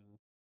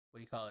what do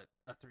you call it,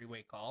 a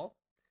three-way call.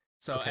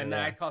 So Okay, and then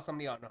yeah. I'd call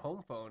somebody on a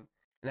home phone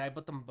and I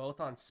put them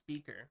both on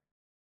speaker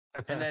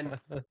and then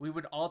we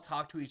would all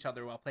talk to each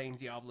other while playing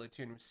Diablo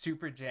 2 and it was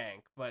super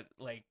jank, but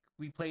like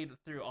we played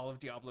through all of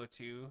Diablo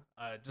 2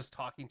 just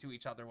talking to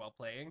each other while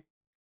playing.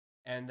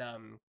 And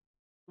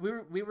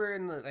we were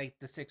in the like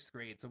the 6th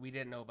grade, so we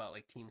didn't know about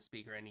like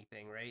TeamSpeak or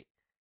anything, right?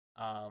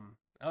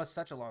 That was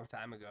such a long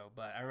time ago,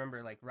 but I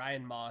remember like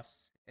Ryan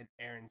Moss and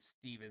Aaron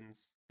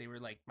Stevens. They were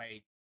like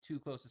my two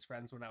closest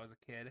friends when I was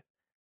a kid.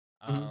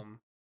 Mhm.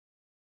 Um,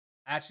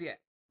 actually,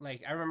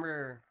 like I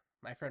remember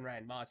my friend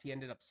Ryan Moss. He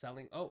ended up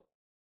selling. Oh,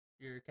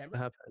 your What camera?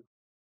 happened?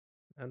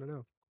 I don't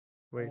know.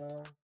 Wait,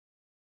 I'm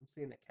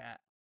seeing a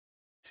cat.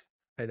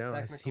 I know,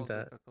 I see Technical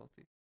that.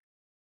 difficulty.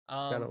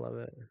 Gotta Um, love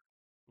it.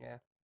 yeah.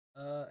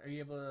 Are you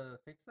able to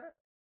fix that?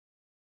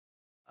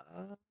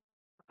 Uh,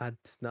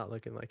 it's not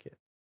looking like it.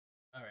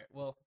 All right.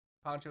 Well,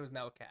 Poncho is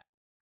now a cat.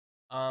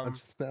 I'm Um,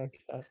 just not.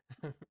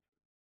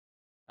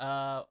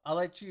 I'll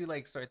let you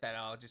like sort that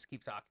out. I'll just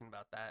keep talking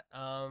about that.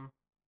 Go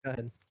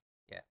ahead.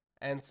 Yeah.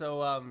 And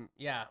so,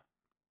 yeah.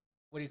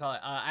 What do you call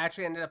it? I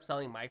actually ended up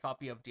selling my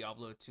copy of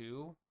Diablo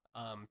 2,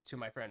 to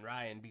my friend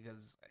Ryan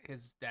because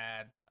his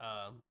dad,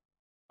 oh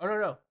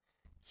no,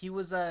 he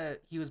was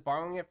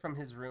borrowing it from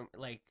his room.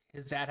 Like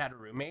his dad had a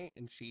roommate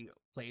and she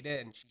played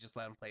it and she just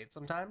let him play it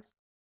sometimes.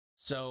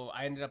 So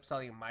I ended up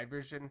selling my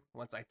version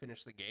once I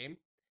finished the game,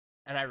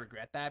 and I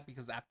regret that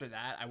because after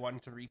that I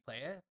wanted to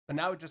replay it, but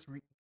now it just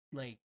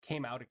like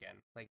came out again.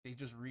 Like they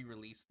just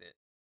re-released it,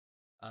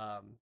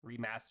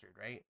 remastered,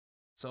 right?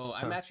 So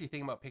I'm Huh. actually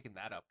thinking about picking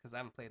that up because I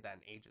haven't played that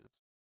in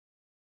ages.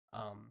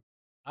 Um,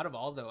 Out of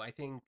all though, I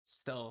think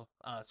still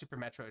Super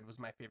Metroid was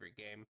my favorite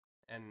game,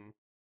 and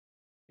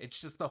it's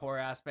just the horror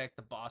aspect.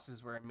 The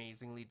bosses were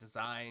amazingly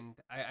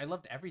designed. I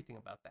loved everything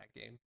about that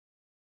game,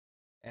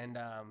 and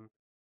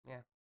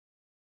yeah,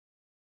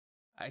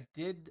 I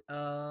did.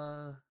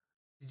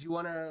 Did you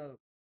want to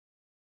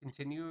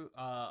continue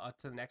to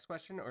the next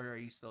question, or are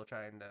you still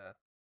trying to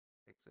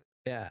fix it?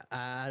 Yeah,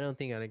 I don't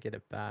think I'm gonna get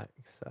it back.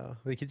 So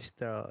we could just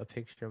throw a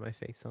picture of my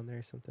face on there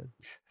or something.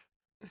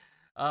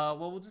 Well,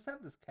 we'll just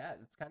have this cat.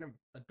 It's kind of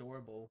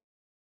adorable,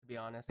 to be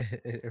honest.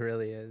 It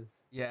really is.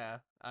 Yeah.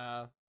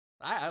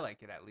 I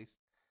like it at least.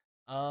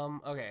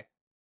 Okay.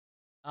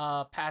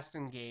 Past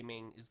in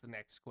gaming is the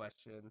next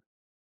question.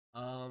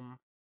 Um,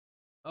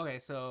 okay,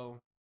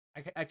 so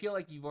I feel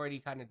like you've already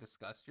kind of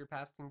discussed your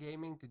past in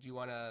gaming. Did you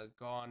want to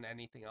go on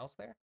anything else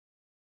there?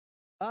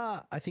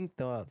 I think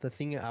the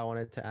thing I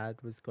wanted to add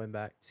was going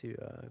back to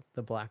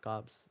the Black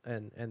Ops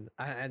and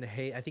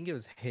hey, I think it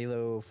was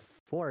Halo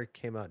 4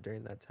 came out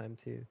during that time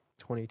too,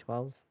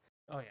 2012.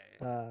 Oh yeah,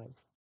 yeah, Uh,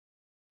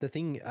 the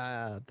thing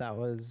that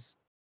was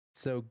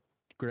so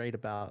great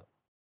about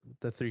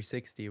the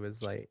 360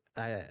 was like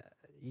I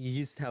you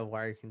used to have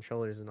wired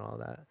controllers and all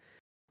that,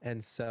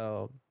 and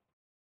so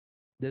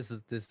this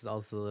is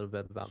also a little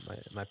bit about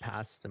my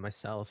past and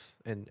myself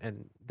and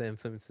the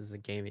influences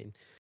of gaming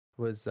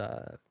was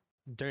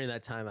during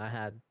that time I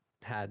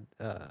had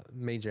a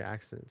major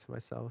accident to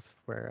myself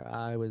where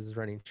I was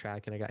running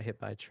track and I got hit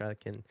by a truck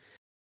and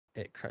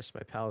it crushed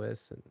my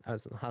pelvis and I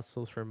was in the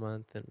hospital for a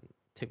month and it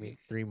took me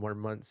Eesh. 3 more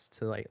months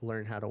to like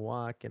learn how to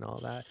walk and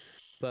all that.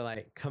 But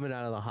like coming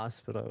out of the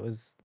hospital,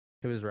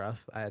 it was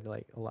rough. I had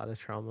like a lot of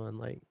trauma and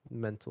like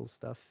mental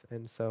stuff,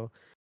 and so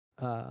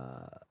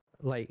uh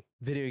like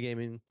video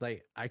gaming,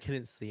 like I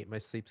couldn't sleep. My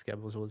sleep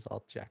schedule was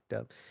all jacked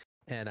up,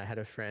 and I had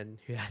a friend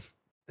who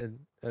had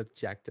a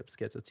jacked up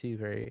schedule too,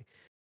 very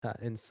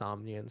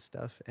insomnia and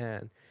stuff,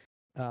 and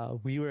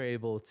we were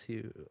able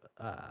to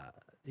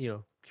you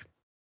know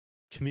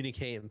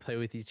communicate and play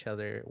with each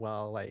other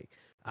while like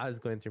I was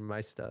going through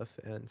my stuff,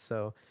 and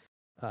so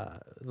uh,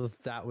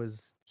 that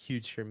was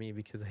huge for me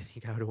because I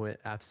think I would have went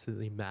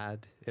absolutely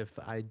mad if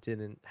I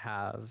didn't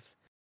have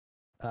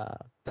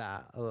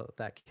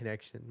that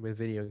connection with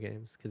video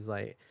games because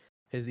like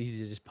it's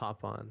easy to just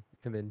pop on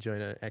and then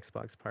join an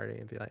Xbox party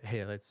and be like,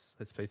 hey, let's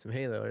play some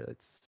Halo or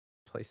let's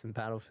play some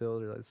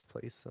Battlefield or let's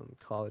play some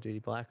Call of Duty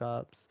Black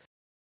Ops,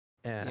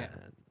 yeah,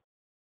 and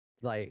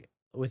like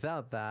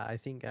without that I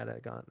think I'd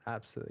have gone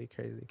absolutely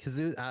crazy because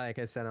like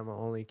I said I'm an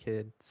only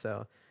kid,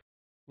 so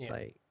yeah.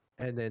 like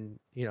and then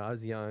I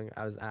was young,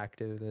 I was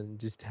active, and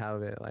just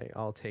have it like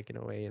all taken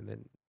away, and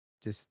then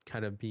just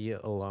kind of be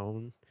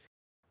alone.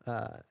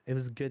 It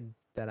was good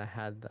that I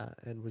had that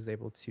and was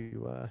able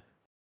to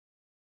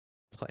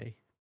play.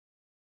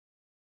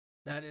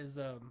 That is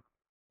that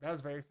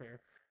was very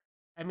fair.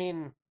 I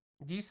mean,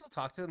 do you still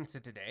talk to them to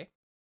today?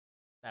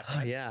 That Oh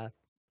friend? yeah,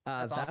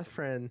 That's that awesome.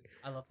 friend,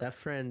 I love that that.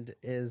 friend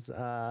is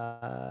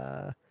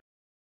that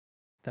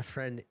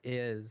friend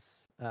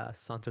is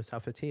Santo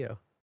Tapatio.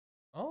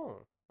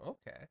 Oh,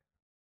 okay.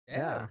 Yeah,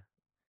 Damn.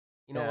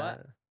 You know yeah.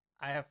 what?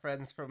 I have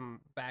friends from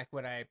back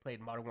when I played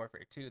Modern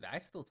Warfare 2 that I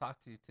still talk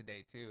to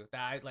today too.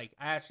 That I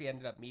actually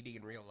ended up meeting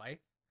in real life.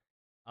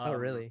 Oh Um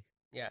really?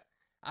 yeah,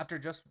 after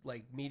just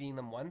like meeting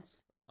them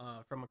once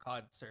from a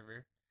COD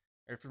server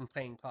or from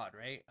playing COD,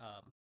 right?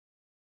 Uh-huh.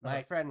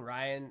 My friend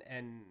Ryan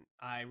and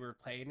I were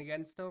playing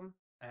against him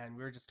and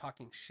we were just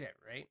talking shit,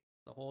 right?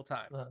 The whole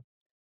time. Uh-huh.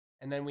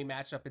 And then we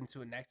matched up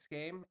into a next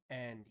game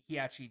and he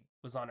actually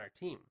was on our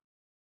team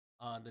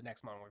on the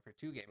next Modern Warfare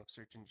 2 game of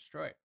Search and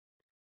Destroy.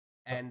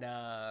 Uh-huh. And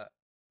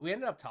we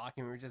ended up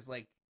talking. We were just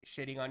like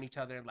shitting on each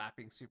other and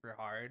laughing super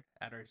hard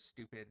at our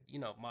stupid,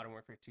 Modern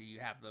Warfare 2. You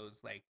have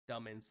those like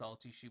dumb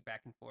insults you shoot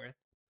back and forth.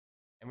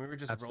 And we were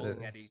just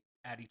rolling Absolutely.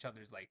 at each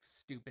other's like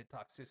stupid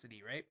toxicity,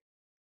 right?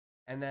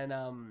 And then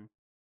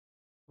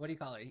what do you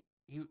call it?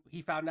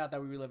 He found out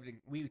that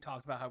we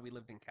talked about how we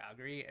lived in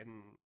Calgary and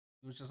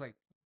it was just like,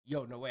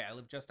 yo, no way, I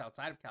live just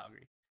outside of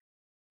Calgary.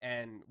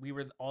 And we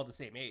were all the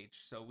same age.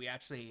 So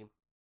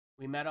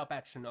we met up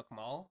at Chinook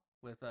Mall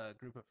with a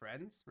group of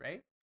friends,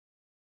 right?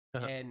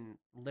 Uh-huh. And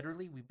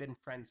literally we've been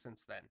friends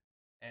since then.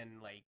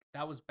 And like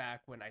that was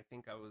back when I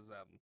think I was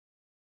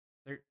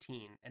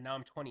 13 and now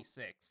I'm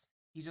 26.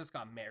 He just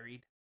got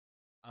married.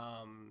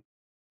 Um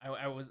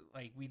I was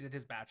like we did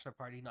his bachelor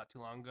party not too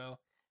long ago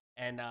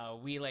and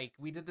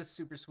we did this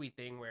super sweet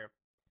thing where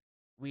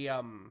we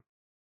um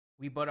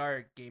we put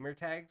our gamer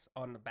tags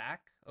on the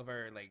back of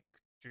our like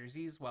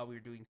jerseys while we were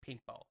doing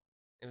paintball.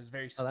 It was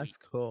very Oh, sweet. that's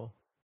cool.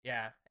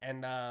 Yeah,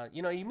 and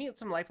you meet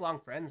some lifelong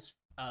friends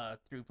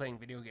through playing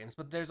video games,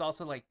 but there's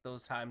also like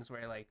those times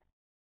where like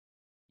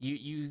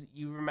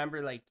you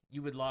remember like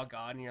you would log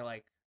on and you're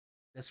like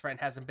this friend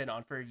hasn't been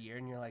on for a year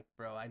and you're like,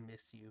 "Bro, I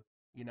miss you."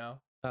 You know?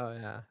 Oh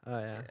yeah. Oh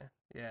yeah. Yeah.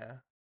 Yeah.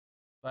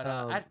 But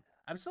Um,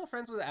 I'm still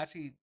friends with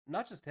actually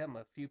not just him,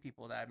 a few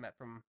people that I met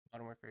from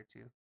Modern Warfare 2.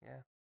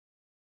 Yeah.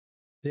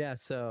 yeah,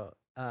 so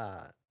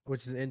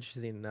which is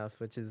interesting enough,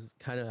 which is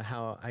kind of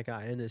how I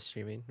got into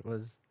streaming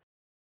was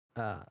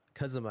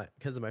because of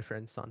my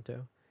friend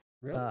Santo.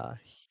 Really?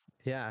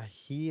 Yeah,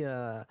 he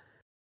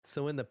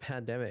so when the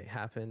pandemic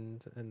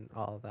happened and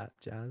all that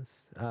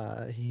jazz,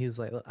 he was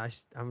like,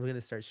 I'm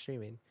gonna start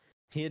streaming.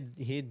 He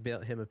had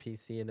built him a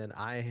PC, and then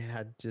I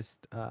had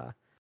just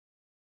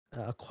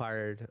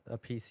acquired a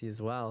PC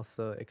as well,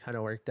 so it kind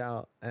of worked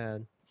out.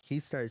 And he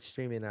started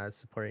streaming. I was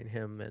supporting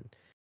him and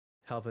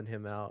helping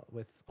him out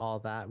with all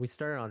that. We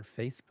started on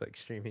Facebook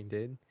streaming,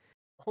 dude.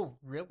 Oh,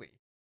 really?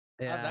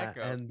 How'd that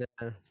Yeah, go? and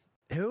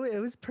it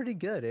was pretty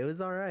good. It was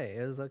all right.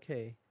 It was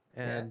okay.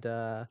 Yeah. And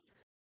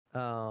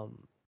um,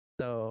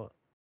 so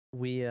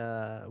we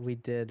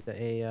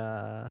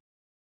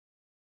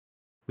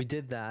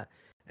did that,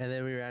 and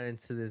then we ran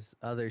into this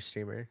other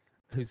streamer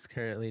whose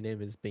currently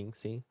name is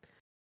Binksy,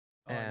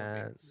 Oh, I know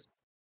and Binks.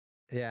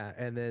 yeah,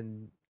 and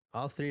then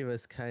all three of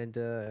us kind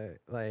of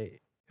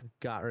like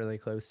got really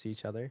close to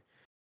each other.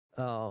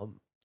 Um,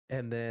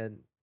 and then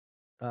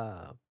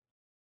uh,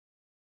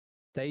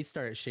 they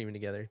started streaming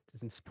together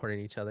and supporting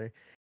each other.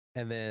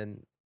 And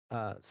then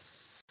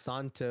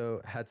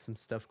Santo had some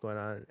stuff going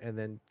on, and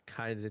then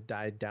kind of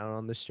died down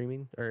on the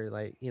streaming or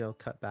like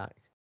cut back.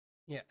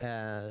 Yeah.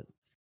 And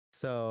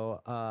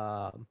so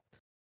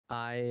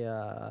I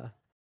uh,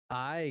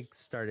 I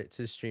started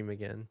to stream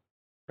again.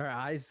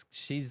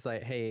 She's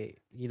like, hey,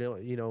 will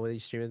you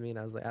stream with me? And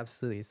I was like,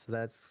 absolutely. So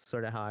that's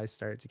sort of how I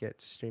started to get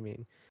to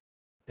streaming,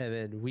 and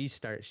then we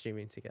start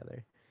streaming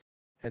together,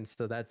 and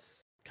so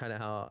that's kind of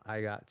how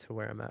I got to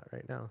where I'm at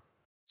right now.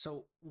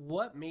 So,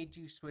 what made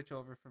you switch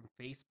over from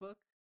Facebook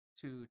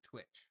to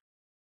Twitch?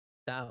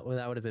 That would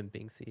have been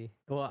Binksy.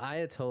 Well, I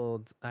had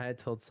told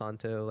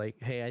Santo like,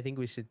 hey, I think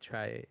we should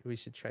try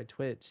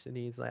Twitch, and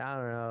he's like, I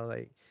don't know,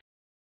 like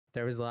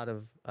there was a lot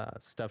of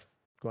stuff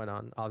going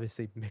on.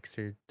 Obviously,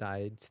 Mixer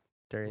died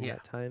during Yeah,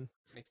 that time,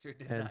 Mixer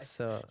did and die.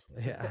 so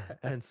yeah,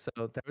 and so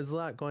there was a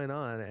lot going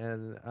on,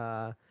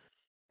 and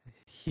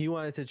he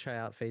wanted to try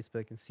out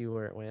Facebook and see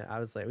where it went. I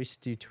was like, we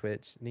should do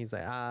Twitch, and he's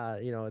like,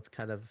 it's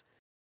kind of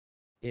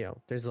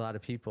there's a lot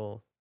of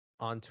people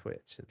on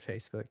Twitch and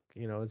Facebook,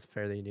 it's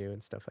fairly new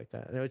and stuff like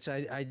that, which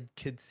I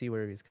could see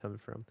where he's coming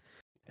from.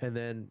 And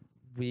then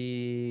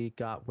we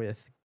got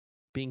with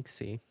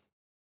Binksy,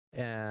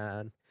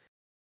 and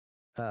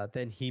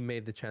then he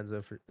made the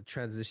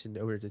transition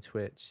over to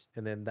Twitch,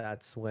 and then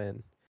that's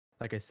when,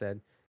 like I said,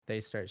 they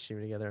start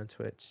streaming together on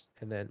Twitch,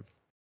 and then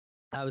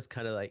I was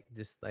kind of like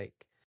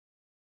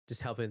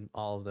just helping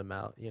all of them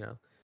out, Yeah.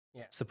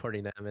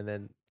 supporting them, and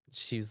then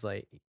she's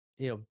like,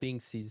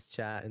 Binksy's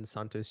chat and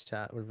Santos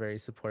chat were very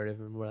supportive,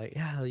 and we're like,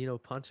 yeah,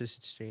 Poncho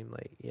should stream.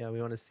 Like, yeah,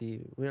 we want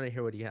to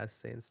hear what he has to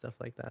say and stuff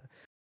like that.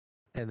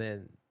 And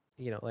then,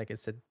 like I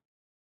said,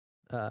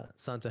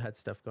 Santo had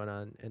stuff going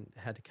on and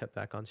had to cut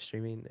back on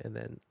streaming, and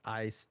then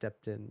I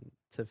stepped in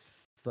to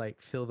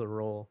like fill the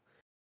role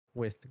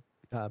with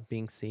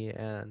Binksy,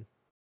 and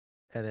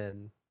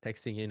then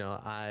next thing you know,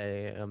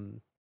 I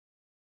am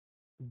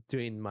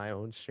doing my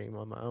own stream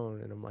on my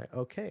own, and I'm like,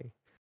 okay,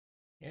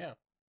 Yeah.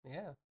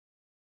 Yeah.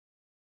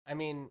 I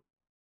mean,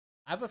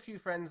 I have a few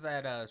friends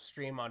that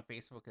stream on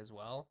Facebook as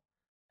well,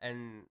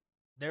 and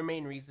their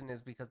main reason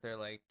is because they're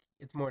like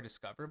it's more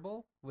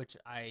discoverable, which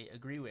I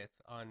agree with.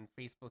 On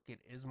Facebook, it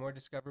is more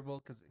discoverable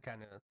because it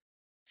kind of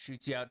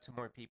shoots you out to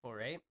more people,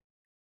 right?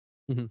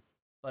 mm-hmm.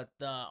 But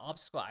the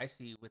obstacle I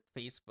see with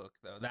Facebook,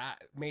 though, that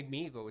made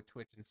me go with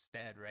Twitch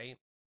instead, right?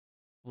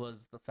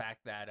 Was the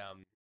fact that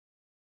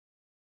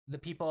the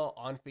people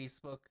on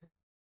Facebook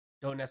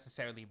don't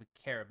necessarily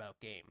care about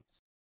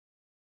games.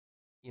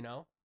 You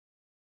know,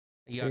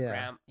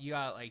 Yeah, you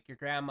got like your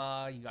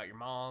grandma, you got your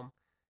mom,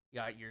 you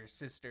got your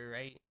sister,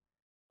 right?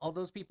 All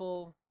those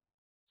people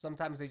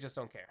sometimes they just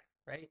don't care,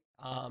 right?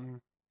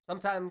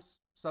 Sometimes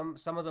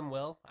some of them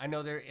will. I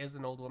know there is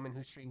an old woman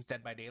who streams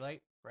Dead by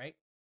Daylight, right?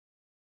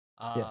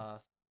 Uh,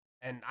 yes,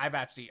 and I've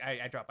actually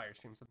I drop by her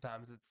stream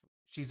sometimes. It's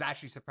she's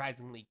actually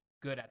surprisingly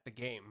good at the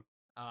game.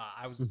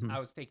 mm-hmm. I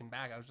was taken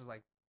back. I was just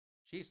like,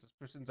 "Jeez, this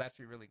person's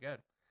actually really good."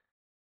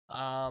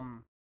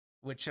 Um,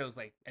 which shows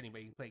like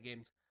anybody can play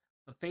games.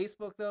 But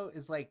Facebook though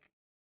is like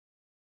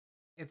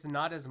it's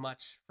not as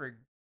much for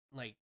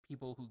like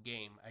people who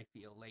game. I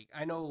feel like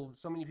I know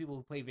so many people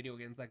who play video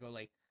games that go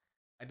like,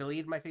 I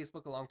deleted my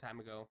Facebook a long time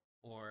ago,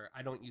 or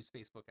I don't use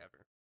Facebook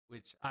ever.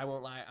 Which I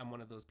won't lie, I'm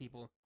one of those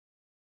people.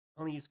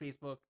 I only use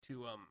Facebook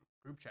to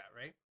group chat,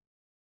 right?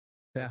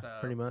 yeah, With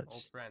pretty old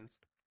much. friends.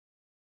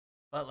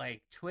 But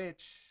like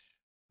Twitch,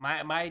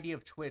 my idea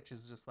of Twitch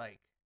is just like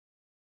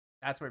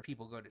that's where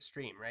people go to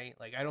stream, right?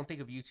 Like I don't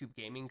think of YouTube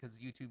gaming because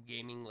YouTube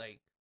gaming like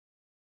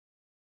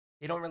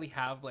they don't really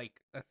have like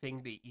a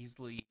thing to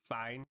easily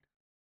find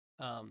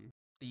um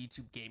the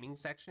YouTube gaming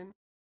section.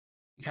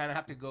 You kind of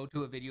have to go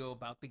to a video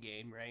about the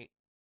game, right?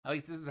 At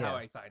least this is how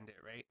Yeah, I find it,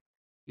 right?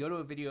 You go to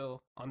a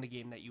video on the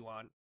game that you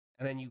want,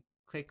 and then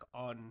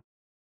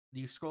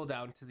you scroll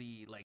down to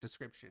the like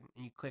description,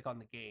 and you click on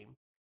the game,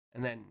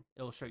 and then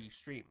it'll show you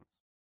streams.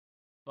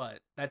 But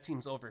that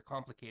seems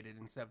overcomplicated.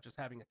 Instead of just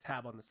having a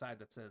tab on the side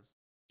that says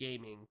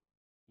gaming,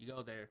 you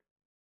go there,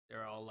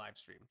 they're all live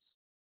streams.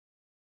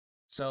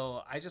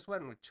 So I just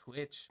went with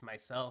Twitch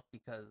myself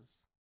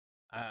because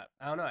I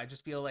don't know. I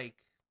just feel like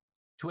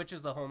Twitch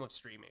is the home of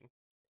streaming.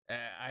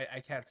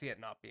 I can't see it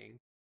not being.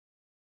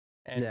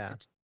 And yeah.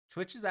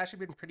 Twitch has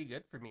actually been pretty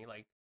good for me.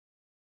 Like,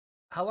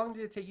 how long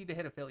did it take you to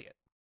hit affiliate?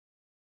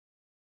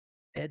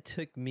 It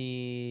took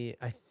me.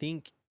 I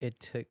think it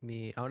took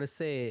me. I want to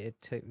say it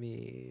took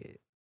me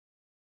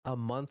a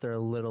month or a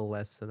little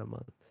less than a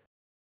month.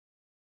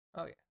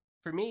 Oh yeah,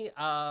 for me,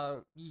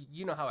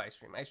 you know how I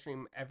stream. I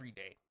stream every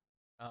day,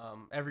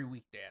 every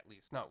weekday at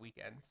least, not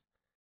weekends.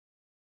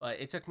 But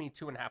it took me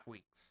 2.5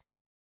 weeks.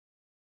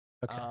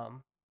 Okay.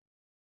 Um,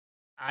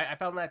 I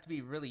found that to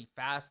be really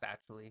fast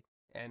actually,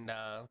 and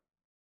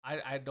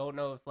I don't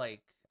know if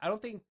like I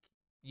don't think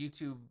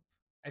YouTube.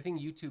 I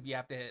think YouTube you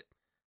have to hit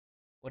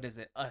what is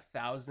it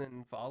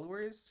 1,000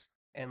 followers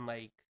and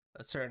like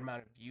a certain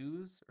amount of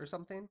views or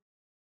something.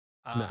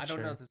 Not I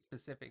don't know sure. the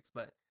specifics,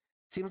 but it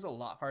seems a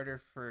lot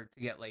harder for to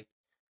get like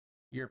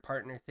your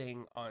partner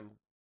thing on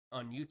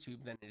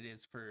YouTube than it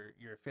is for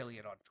your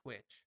affiliate on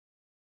Twitch.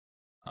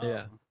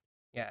 Yeah.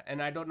 Yeah,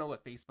 and I don't know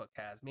what Facebook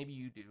has. Maybe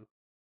you do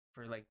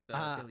for like the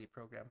Uh, affiliate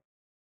program.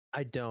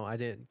 I don't. I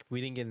didn't.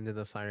 We didn't get into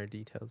the finer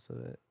details of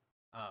it.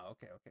 Oh,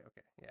 okay, okay,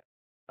 okay.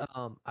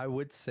 Yeah. I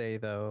would say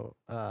though,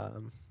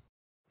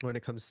 when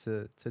it comes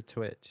to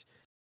Twitch,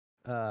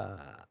 uh,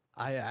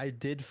 I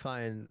did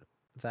find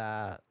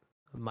that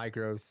my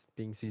growth,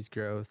 Bingsy's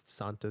growth,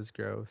 Santo's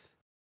growth,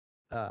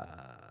 uh,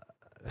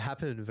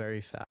 happened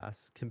very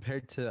fast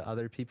compared to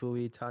other people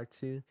we talked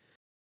to.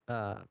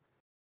 Uh,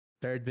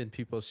 there had been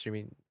people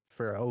streaming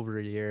for over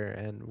a year,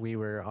 and we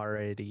were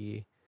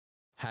already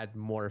had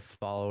more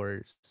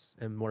followers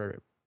and more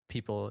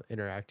people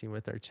interacting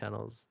with our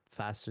channels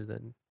faster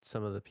than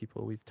some of the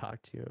people we've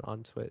talked to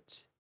on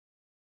Twitch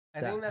I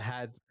think that that's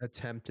had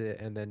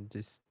attempted and then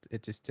just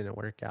didn't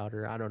work out,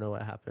 or I don't know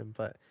what happened,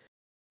 but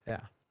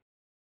yeah.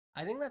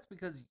 I think that's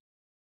because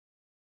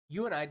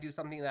you and I do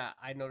something that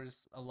I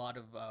notice a lot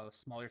of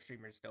smaller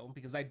streamers don't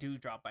because I do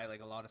drop by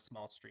like a lot of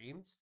small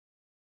streams.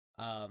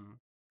 Um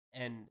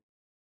and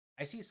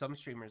I see some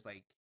streamers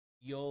like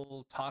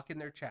you'll talk in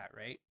their chat,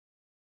 right?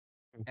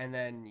 And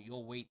then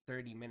you'll wait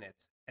 30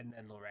 minutes and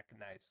then they'll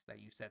recognize that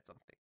you said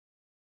something.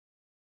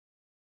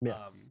 Yes.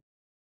 Um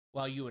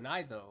while you and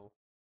I though,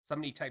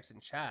 somebody types in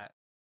chat,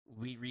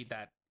 we read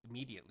that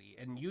immediately.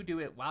 And you do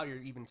it while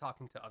you're even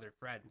talking to other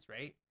friends,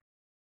 right?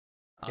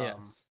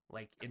 Yes.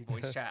 Like in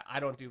voice chat. I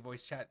don't do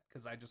voice chat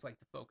because I just like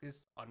to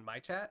focus on my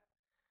chat.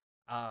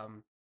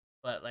 Um,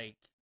 but like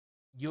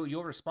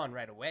you'll respond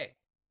right away,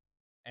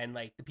 and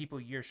like the people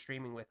you're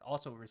streaming with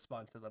also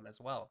respond to them as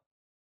well.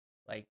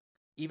 Like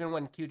even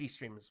when QD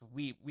streams,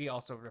 we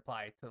also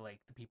reply to like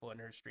the people in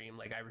her stream.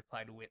 Like I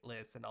reply to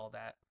Witless and all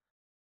that,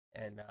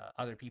 and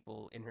other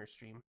people in her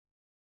stream.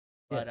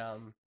 But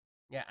Yes.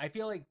 yeah, I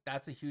feel like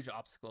that's a huge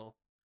obstacle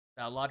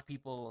that a lot of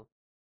people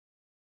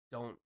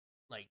don't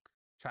like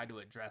try to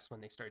address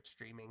when they start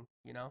streaming.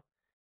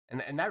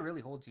 And that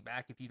really holds you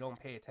back if you don't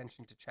pay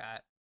attention to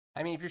chat.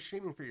 I mean, if you're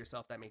streaming for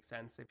yourself, that makes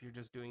sense. If you're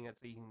just doing it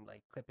so you can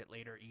like clip it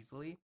later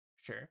easily,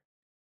 sure.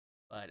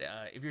 But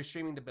if you're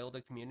streaming to build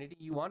a community,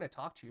 you want to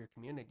talk to your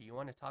community. You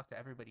want to talk to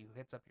everybody who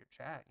hits up your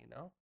chat.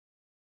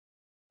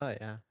 Oh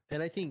yeah,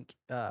 and I think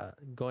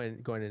going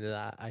into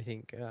that, I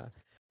think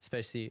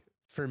especially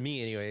for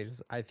me,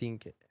 anyways, I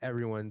think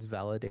everyone's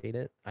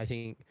validated. I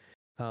think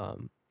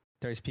um,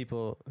 there's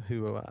people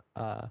who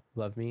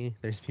love me.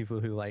 There's people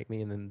who like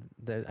me, and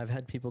then I've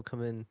had people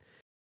come in,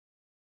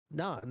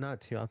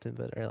 not too often,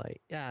 but are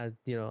like, yeah,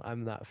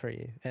 I'm not for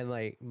you, and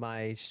like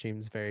my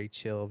stream's very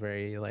chill,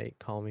 very like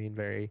calming,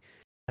 very.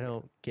 I Yeah,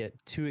 don't get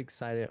too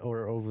excited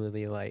or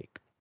overly like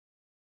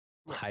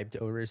yeah, hyped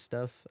over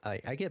stuff.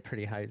 I get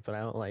pretty hyped, but I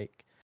don't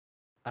like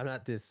I'm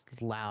not this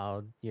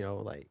loud,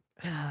 like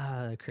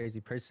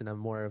crazy person. I'm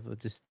more of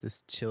just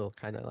this chill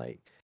kind of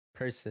like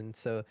person.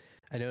 So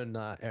I know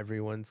not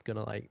everyone's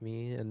gonna like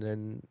me, and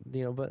then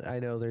but I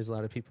know there's a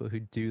lot of people who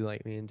do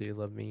like me and do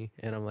love me,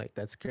 and I'm like,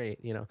 that's great.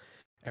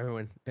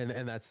 Everyone,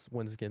 and that's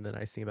once again the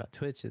nice thing about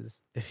Twitch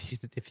is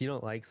if you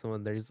don't like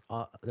someone, there's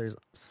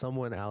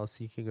someone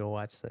else you can go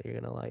watch that you're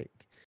gonna like,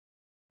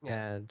 yeah,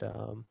 and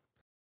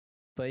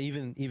but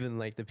even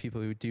like the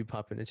people who do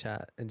pop into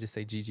chat and just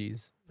say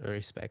GG's, I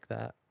respect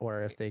that.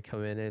 Or if they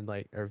come in and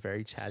like are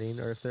very chatting,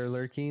 or if they're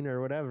lurking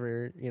or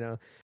whatever,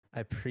 I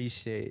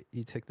appreciate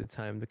you took the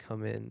time to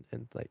come in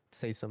and like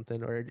say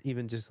something, or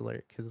even just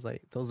lurk, because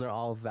like those are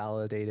all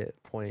validated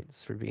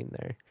points for being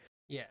there,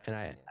 yeah, and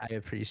I yeah, I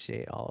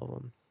appreciate all of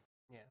them.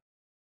 yeah,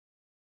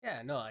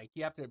 yeah. No, like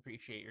you have to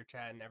appreciate your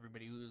chat and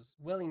everybody who's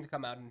willing to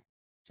come out and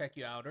check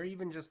you out, or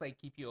even just like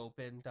keep you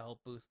open to help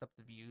boost up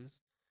the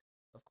views.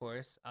 Of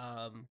course.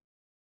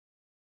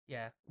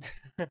 Yeah.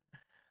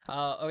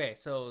 Okay,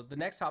 so the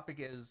next topic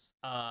is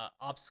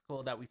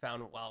obstacle that we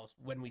found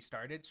when we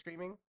started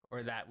streaming,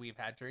 or that we've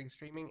had during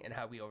streaming, and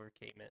how we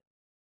overcame it.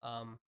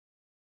 Um,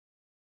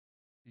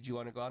 did you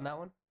want to go on that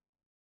one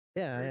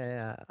Yeah, yeah, first?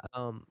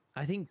 yeah.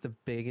 I think the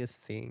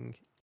biggest thing,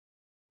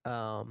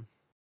 um,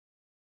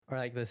 or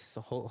like this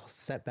whole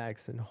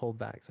setbacks and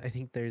holdbacks. I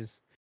think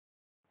there's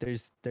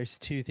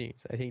two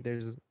things. I think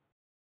there's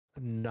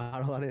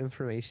not a lot of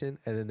information,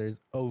 and then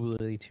there's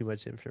overly too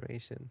much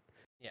information.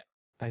 Yeah,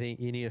 I think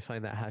you need to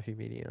find that happy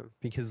medium,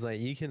 because like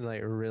you can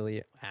like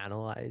really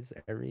analyze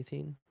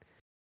everything,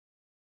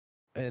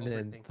 and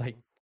then like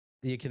overthinking.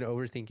 you can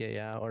overthink it,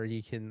 yeah,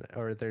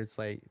 or there's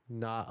like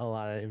not a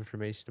lot of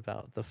information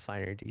about the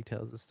finer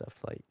details of stuff,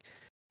 like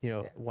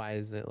Yeah, why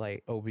is it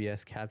like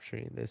OBS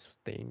capturing this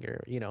thing,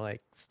 or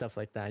like stuff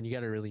like that, and you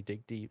got to really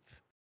dig deep.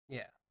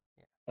 yeah,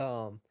 yeah,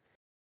 um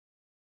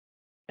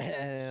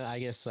and I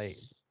guess like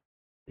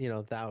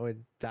that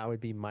would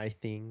be my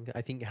thing.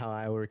 I think how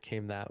I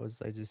overcame that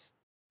was I just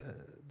uh,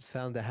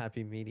 found a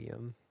happy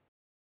medium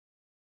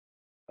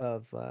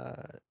of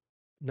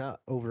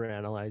not over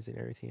analyzing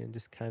everything and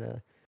just kind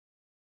of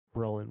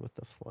rolling with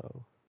the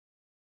flow.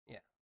 yeah.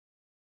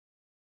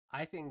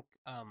 I think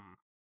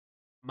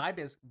my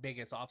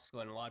biggest obstacle,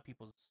 and a lot of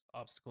people's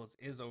obstacles,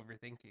 is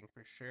overthinking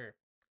for sure.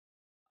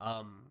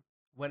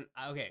 When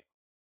okay,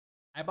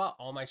 I bought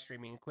all my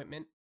streaming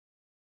equipment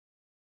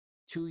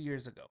 2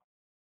 years ago.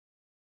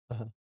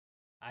 Uh-huh.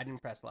 I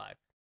didn't press live.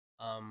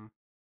 Um,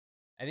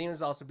 I think it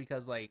was also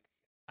because like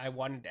I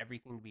wanted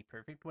everything to be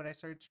perfect when I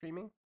started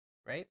streaming,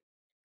 right?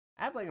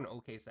 I have like an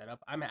okay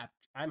setup. I'm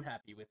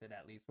happy with it,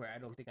 at least, where I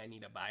don't think I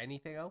need to buy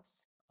anything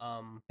else.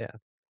 Um, Yeah,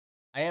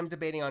 I am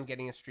debating on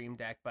getting a stream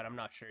deck, but I'm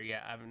not sure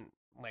yet. I haven't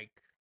like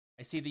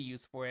I see the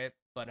use for it,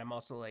 but I'm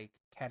also like,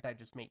 can't I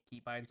just make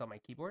keybinds on my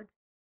keyboard?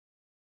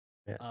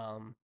 yeah,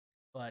 Um,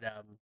 but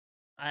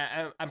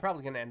I'm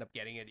probably gonna end up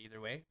getting it either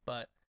way.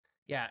 But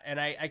yeah, and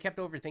I kept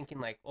overthinking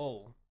like,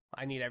 oh,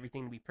 I need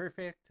everything to be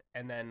perfect,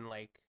 and then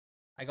like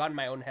I got in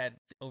my own head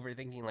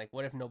overthinking like,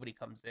 what if nobody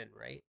comes in,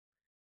 right?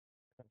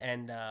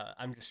 And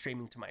I'm just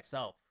streaming to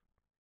myself,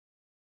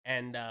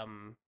 and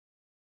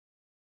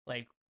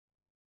like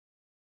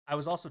I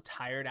was also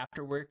tired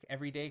after work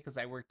every day because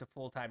I worked a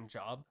full-time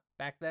job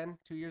back then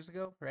 2 years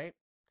ago, right?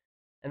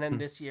 And then mm,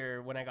 this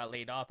year when I got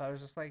laid off, I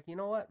was just like, you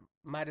know what,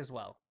 might as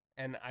well.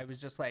 And I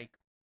was just like,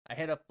 I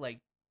hit up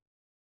like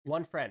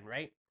one friend,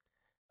 right?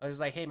 I was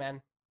like, hey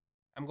man,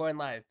 I'm going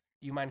live.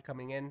 Do you mind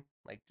coming in?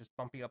 Like just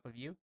bumping up a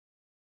view.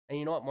 And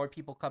you know what? More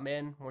people come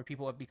in, more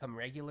people have become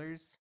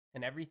regulars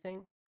and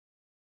everything.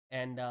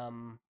 And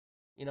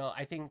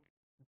I think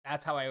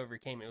that's how I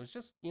overcame it. It was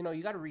just, you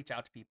gotta reach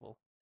out to people.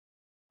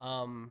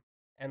 Um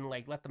and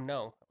like let them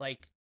know.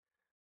 Like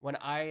when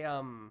I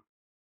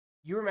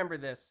you remember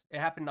this, it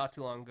happened not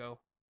too long ago.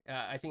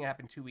 I think it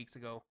happened 2 weeks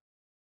ago.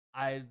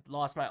 I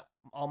lost my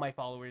all my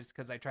followers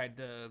because I tried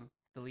to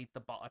delete the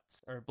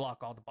bots or block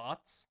all the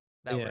bots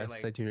that were Yes,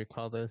 like I do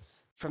recall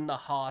this. from the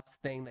HOTS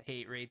thing, the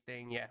hate rate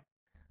thing. Yeah.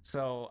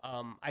 So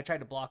I tried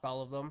to block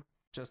all of them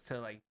just to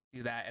like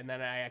do that, and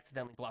then I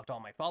accidentally blocked all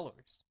my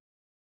followers.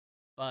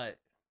 But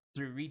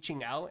through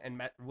reaching out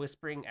and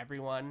whispering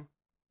everyone,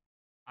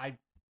 I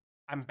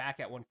I'm back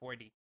at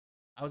 140.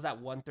 I was at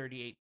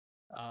 138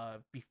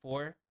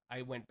 before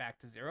I went back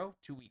to zero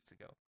 2 weeks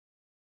ago,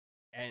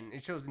 and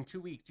it shows in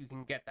 2 weeks you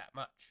can get that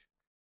much.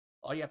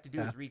 All you have to do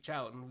Yeah. is reach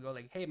out and go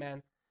like, "Hey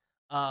man,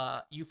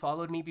 you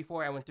followed me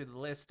before." I went through the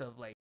list of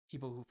like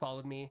people who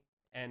followed me,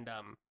 and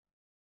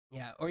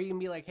yeah, or you can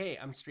be like, "Hey,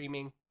 I'm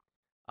streaming.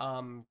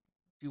 Do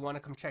you want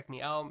to come check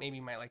me out? Maybe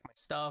you might like my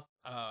stuff.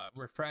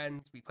 We're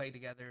friends. We play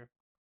together."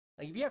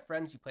 Like if you have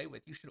friends you play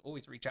with, you should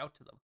always reach out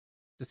to them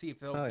to see if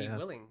they'll Oh be yeah.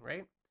 willing,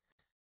 right?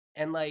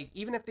 And like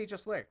even if they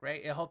just lurk,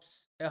 right? It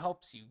helps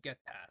you get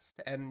past.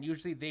 And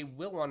usually they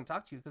will want to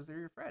talk to you because they're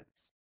your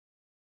friends.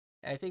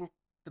 And I think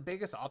the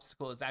biggest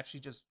obstacle is actually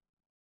just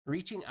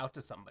reaching out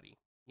to somebody.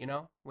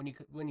 When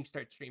you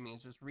start streaming,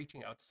 is just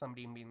reaching out to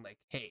somebody and being like,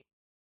 "Hey,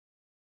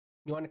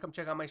 you want to come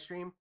check out my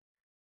stream?"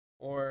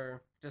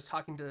 Or just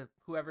talking to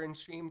whoever in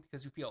stream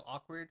because you feel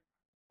awkward,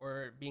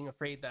 or being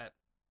afraid that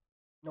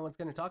no one's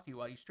going to talk to you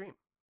while you stream.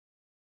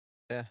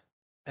 Yeah.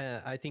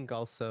 I think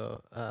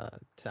also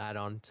to add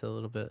on to a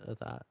little bit of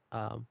that,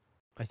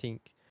 I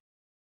think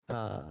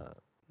uh,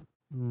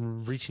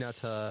 reaching out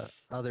to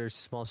other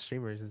small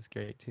streamers is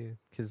great too,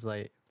 because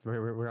like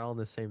we're all in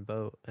the same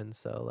boat, and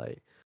so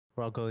like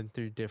we're all going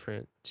through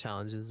different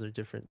challenges or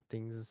different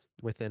things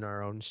within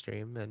our own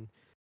stream, and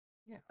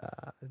Yeah,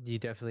 you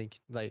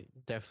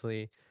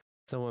definitely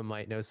someone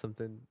might know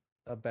something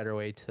a better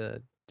way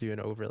to do an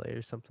overlay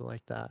or something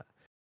like that.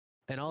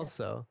 And yeah,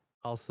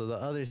 also the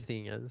other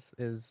thing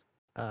is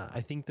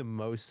I think the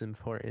most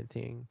important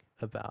thing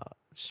about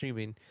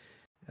streaming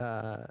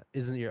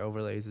isn't your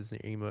overlays,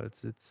 isn't your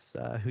emotes. It's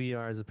who you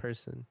are as a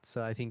person.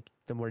 So I think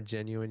the more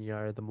genuine you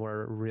are, the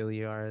more real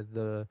you are,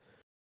 the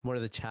more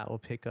the chat will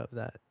pick up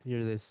that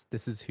you're this.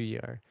 This is who you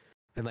are.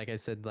 And like I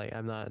said, like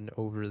I'm not an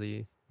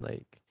overly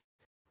like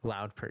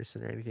loud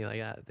person or anything like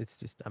that. It's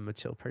just I'm a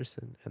chill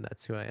person, and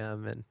that's who I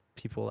am, and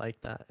people like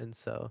that. And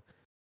so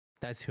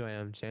that's who I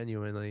am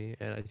genuinely,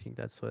 and I think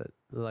that's what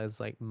is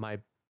like my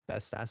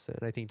best asset.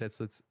 And I think that's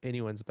what's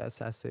anyone's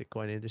best asset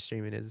going into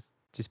streaming is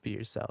just be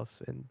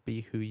yourself and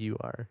be who you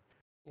are.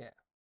 yeah,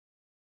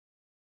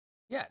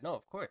 yeah. No,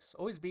 of course,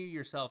 always be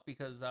yourself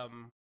because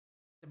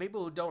the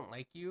people who don't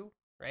like you,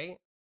 right?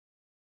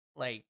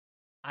 Like,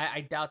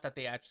 I doubt that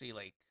they actually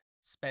like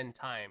spend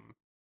time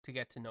to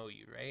get to know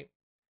you, right?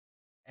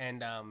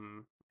 And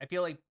I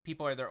feel like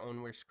people are their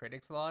own worst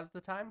critics a lot of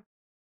the time.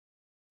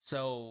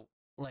 So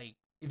like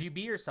if you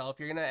be yourself,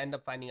 you're gonna end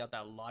up finding out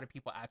that a lot of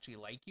people actually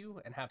like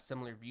you and have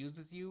similar views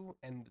as you,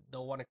 and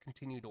they'll want to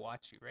continue to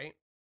watch you, right?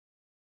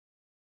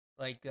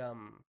 Like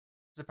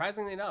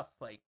surprisingly enough,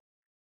 like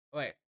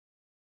wait,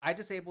 I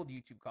disabled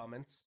YouTube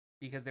comments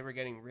because they were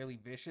getting really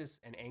vicious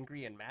and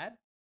angry and mad.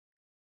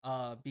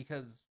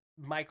 Because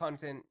my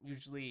content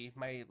usually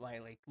my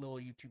like little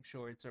YouTube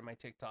shorts or my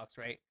TikToks,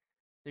 right?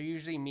 They're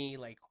usually me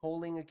like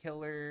holding a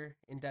killer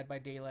in Dead by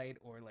Daylight,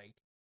 or like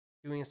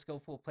doing a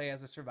skillful play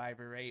as a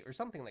survivor, right? Or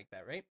something like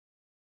that, right?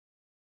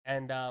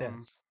 And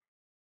Yes.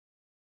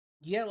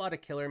 you get a lot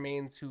of killer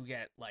mains who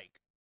get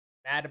like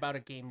mad about a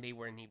game they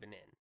weren't even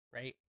in,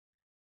 right?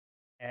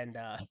 And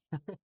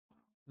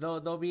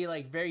they'll be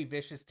like very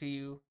vicious to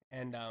you,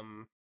 and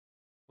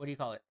what do you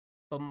call it?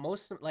 But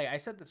like I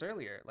said this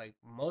earlier, like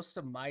most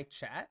of my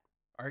chat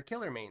are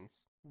killer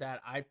mains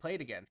that I played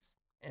against,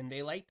 and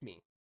they liked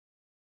me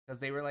because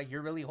they were like,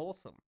 "You're really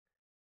wholesome."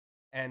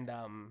 And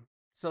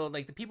so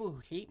like the people who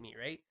hate me,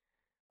 right,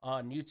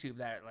 on YouTube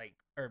that like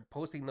are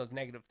posting those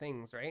negative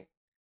things, right?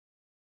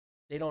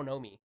 They don't know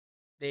me.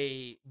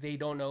 They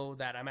don't know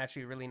that I'm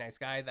actually a really nice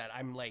guy. That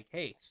I'm like,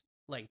 hey,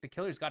 like the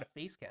killer's got a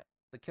face cam,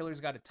 the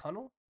killer's got a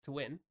tunnel to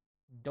win.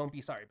 Don't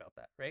be sorry about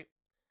that, right?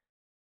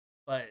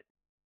 But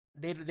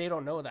they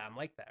don't know that I'm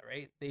like that,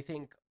 right? They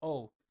think,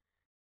 oh,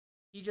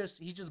 he just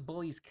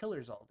bullies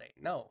killers all day.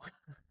 No,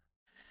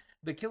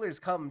 the killers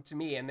come to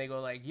me and they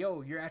go like,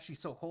 "Yo, you're actually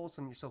so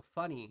wholesome. You're so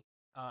funny."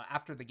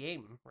 After the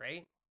game,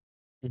 right?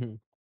 Hmm.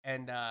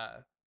 And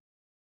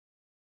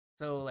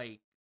so like,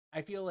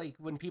 I feel like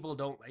when people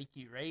don't like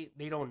you, right?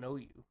 They don't know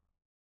you.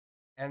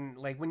 And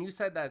like when you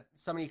said that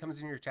somebody comes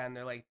in your chat and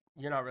they're like,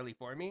 "You're not really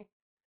for me."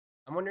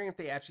 I'm wondering if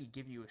they actually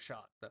give you a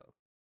shot though,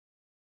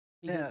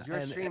 Yeah, because your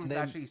and stream's they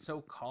actually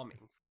so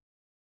calming.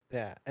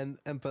 yeah, and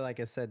but like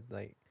I said,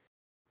 like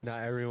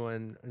not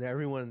everyone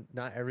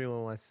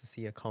wants to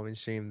see a calming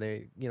stream.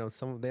 They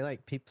some they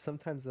like people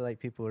sometimes they like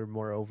people who are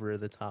more over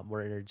the top,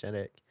 more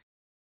energetic,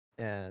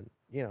 and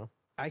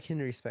I can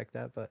respect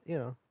that, but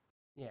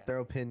Yeah, their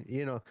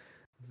opinion,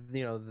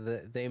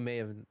 they may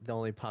have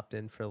only popped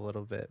in for a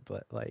little bit,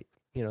 but like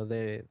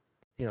they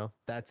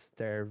that's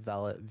their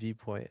valid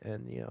viewpoint,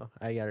 and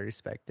I gotta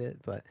respect it,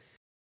 but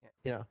yeah,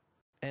 you know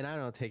and I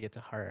don't take it to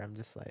heart. I'm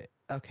just like,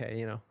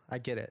 okay, I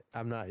get it.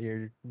 I'm not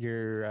your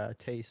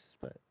taste,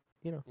 but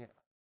you know yeah,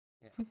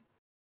 yeah.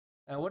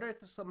 What are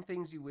some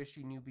things you wish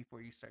you knew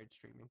before you started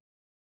streaming?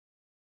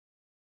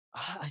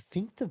 I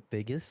think the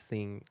biggest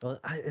thing, well,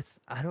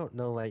 I don't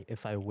know, like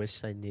if I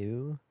wish I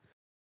knew.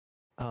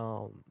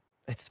 Um,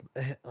 it's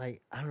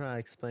like I don't know how to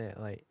explain it.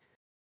 Like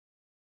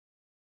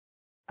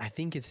I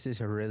think it's just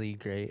really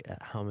great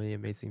at how many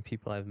amazing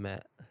people I've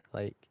met.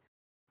 Like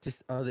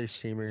just other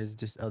streamers,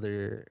 just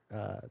other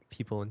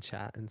people in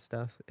chat and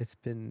stuff. It's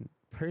been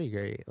pretty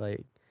great.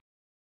 Like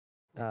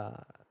Yeah,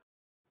 uh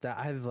that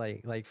I've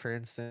like for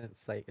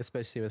instance, like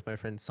especially with my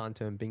friends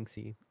Santo and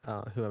Binksy,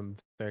 who I'm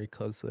very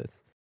close with.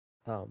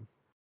 Um,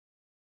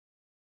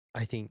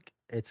 I think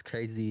it's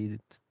crazy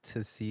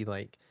to see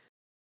like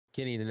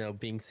getting to know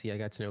Binksy. I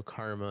got to know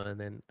Karma, and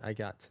then I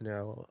got to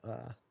know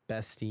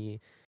Bestie,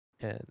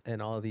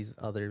 and all these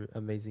other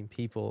amazing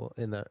people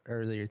in the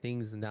earlier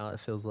things. And now it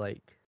feels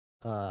like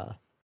uh,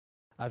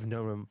 I've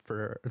known them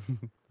for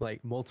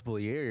like multiple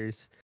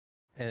years.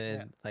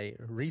 yeah, And like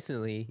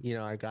recently,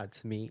 I got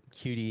to meet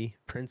Cutie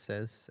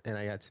Princess, and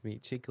I got to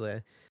meet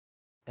Chicle,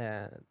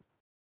 and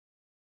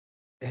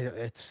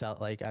it's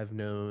felt like I've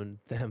known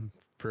them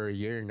for a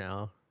year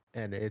now,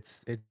 and it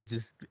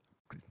just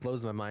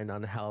blows my mind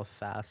on how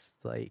fast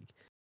like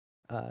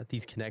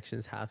these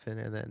connections happen,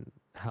 and then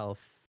how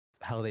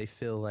they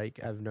feel like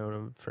I've known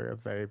them for a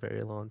very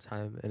very long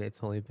time, and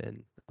it's only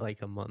been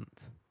like a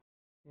month.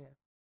 yeah.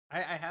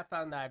 I have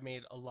found that I've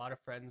made a lot of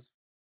friends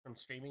from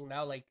streaming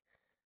now. Like,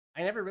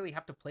 I never really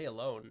have to play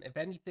alone. If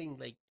anything,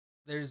 like,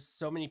 there's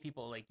so many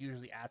people like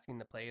usually asking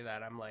to play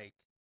that I'm like,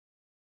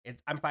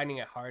 I'm finding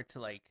it hard to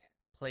like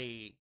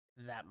play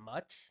that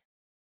much.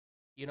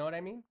 You know what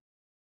I mean?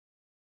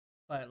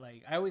 But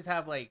like, I always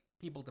have like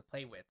people to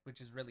play with,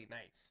 which is really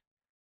nice.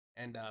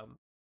 And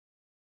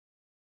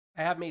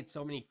I have made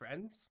so many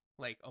friends,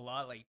 like a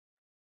lot, like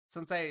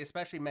since I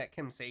especially met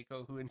Kim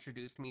Seiko, who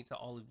introduced me to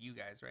all of you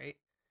guys, right?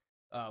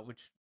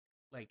 Which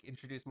like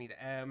introduced me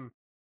to M,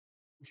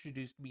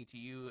 introduced me to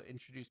you,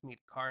 introduced me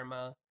to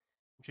Karma,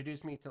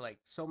 introduced me to like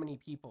so many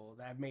people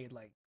that I've made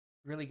like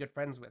really good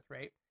friends with,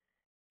 right?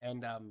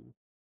 And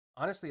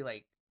honestly,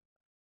 like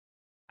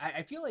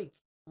I feel like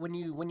when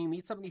you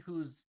meet somebody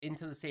who's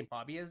into the same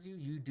hobby as you,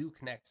 you do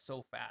connect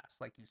so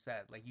fast, like you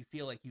said. Like you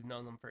feel like you've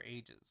known them for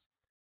ages.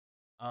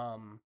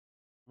 Um,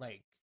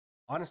 like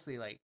honestly,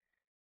 like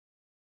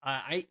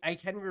I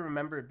can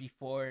remember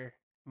before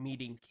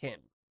meeting Kim.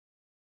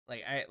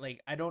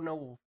 I don't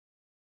know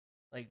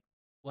like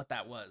what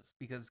that was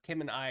because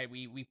Kim and I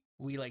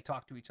we like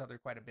talk to each other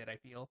quite a bit, I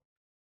feel.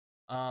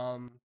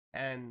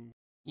 And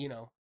you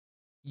know,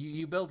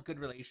 you build good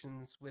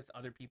relations with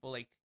other people.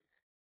 Like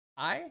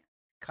I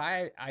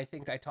Kai, I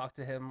think I talked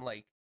to him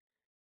like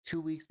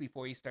 2 weeks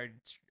before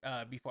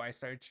before I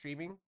started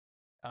streaming.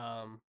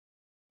 Um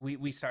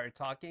we started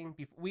talking.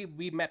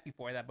 We met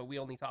before that, but we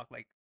only talked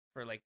like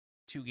for like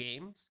 2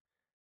 games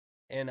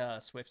in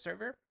a Swift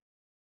server.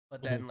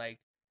 But Mhm. then like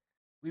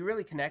we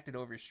really connected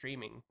over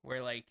streaming.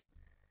 We're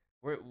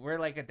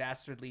like a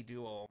dastardly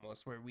duo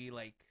almost, where we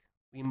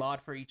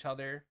mod for each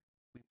other,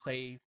 we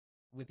play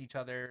with each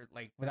other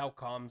like without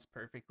comms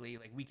perfectly.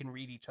 Like we can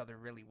read each other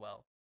really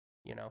well,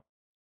 you know.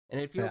 And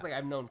it feels Yeah. like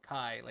I've known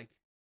Kai. Like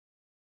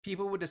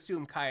people would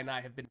assume Kai and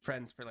I have been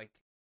friends for like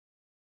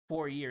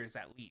 4 years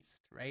at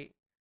least, right?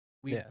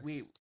 We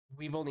we Yes.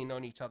 we've only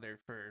known each other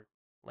for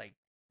like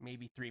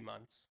maybe 3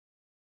 months.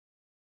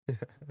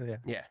 Yeah.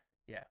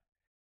 Yeah,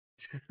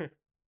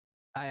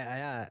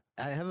 yeah,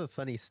 I have a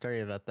funny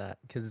story about that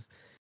because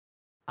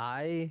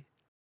I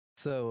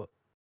so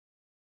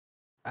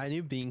I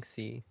knew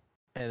Binksy,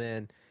 and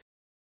then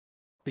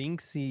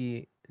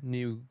Binksy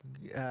knew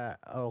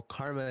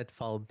Karma had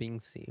followed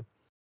Binksy,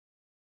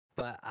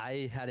 but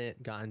I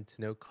hadn't gotten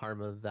to know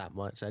Karma that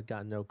much. I'd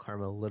gotten to know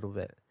Karma a little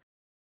bit,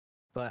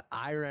 but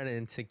I ran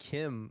into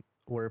Kim.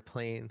 We're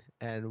playing,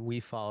 and we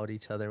followed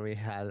each other. And we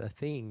had a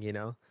thing.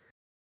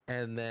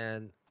 And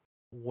then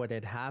what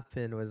had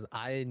happened was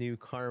I knew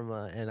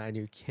Karma and I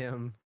knew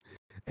Kim,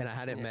 and I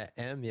hadn't yeah, met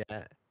M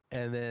yet.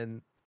 And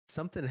then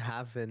something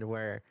happened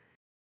where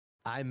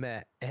I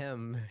met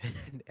M,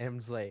 and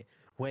M's like,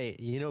 "Wait,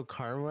 you know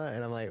Karma?"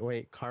 And I'm like,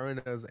 "Wait,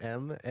 Karma knows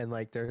M." And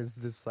like, there's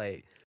this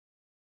like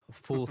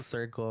full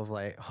circle of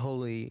like,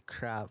 "Holy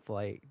crap!"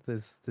 Like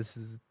this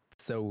is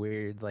so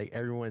weird. Like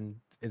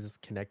everyone is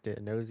connected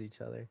and knows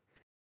each other.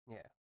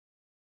 yeah.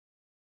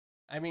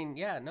 I mean,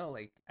 yeah, no,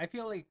 like I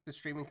feel like the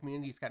streaming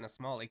community is kind of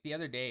small. Like the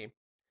other day,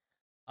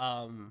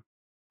 um,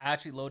 I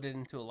actually loaded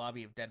into a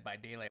lobby of Dead by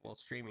Daylight while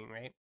streaming,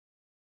 right?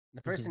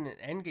 The Mhm. person in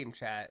Endgame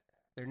chat,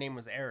 their name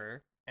was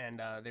Error,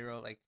 and they were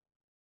like,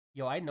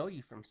 "Yo, I know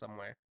you from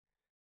somewhere,"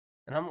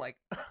 and I'm like,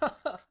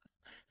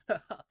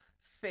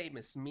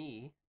 "Famous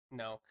me."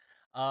 No,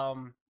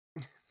 um,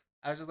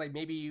 I was just like,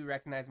 maybe you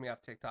recognize me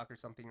off TikTok or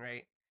something,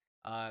 right?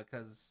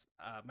 Because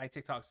my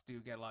TikToks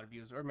do get a lot of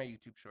views, or my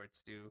YouTube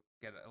Shorts do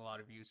get a lot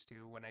of views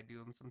too when I do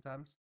them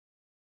sometimes.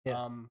 Yeah.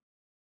 Um,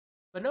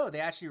 but no, they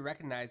actually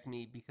recognized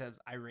me because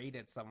I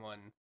raided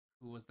someone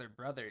who was their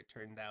brother. It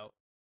turned out,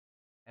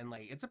 and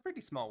like it's a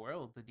pretty small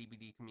world, the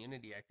DBD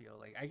community. I feel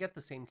like I get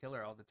the same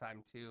killer all the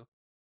time too,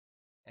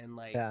 and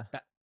like Yeah.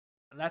 that.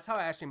 that's how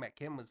I actually met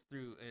Kim, was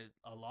through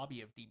a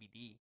lobby of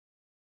DBD.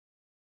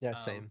 Yeah, Um,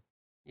 same.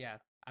 yeah,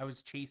 I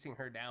was chasing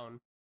her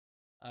down,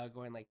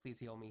 going like, "Please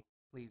heal me,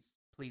 please,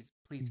 please,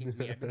 please heal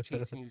me. I've been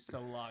chasing you so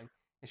long,"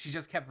 and she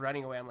just kept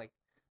running away. I'm like,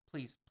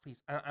 "Please,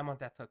 please, I'm on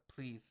death hook.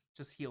 Please,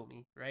 just heal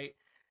me, right?"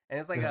 And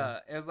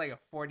it was like a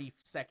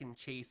 40-second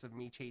chase of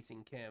me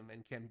chasing Kim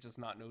and Kim just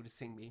not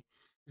noticing me.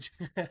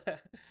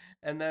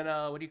 And then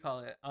what do you call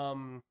it?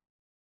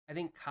 I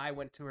think Kai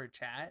went to her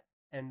chat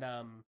and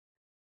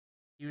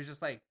he was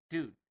just like,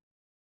 "Dude,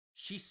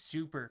 she's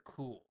super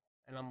cool,"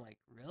 and I'm like,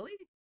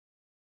 "Really?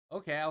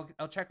 Okay,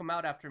 I'll check them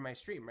out after my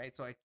stream, right?"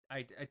 So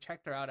I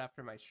checked her out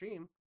after my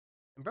stream,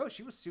 and bro,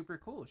 she was super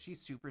cool.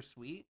 She's super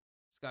sweet.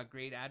 She's got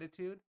great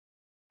attitude,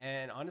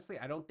 and honestly,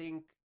 I don't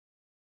think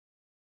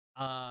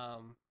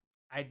um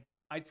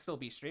I'd still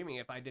be streaming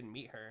if I didn't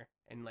meet her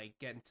and like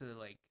get into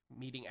like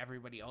meeting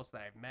everybody else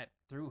that I've met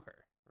through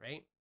her,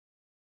 right?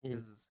 Mm.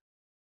 Because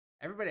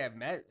everybody I've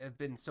met have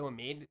been so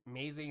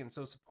amazing and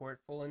so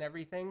supportful and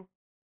everything.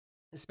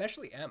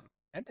 Especially M.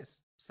 M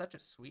is such a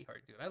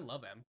sweetheart, dude. I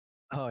love M.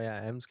 Oh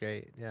yeah, M's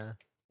great. Yeah.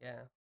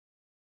 Yeah.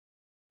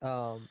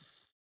 Um,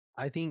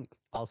 I think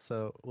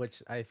also,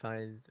 which I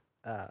find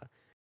uh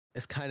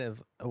is kind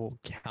of a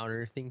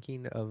counter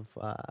thinking of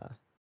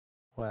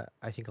what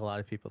I think a lot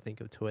of people think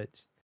of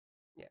Twitch.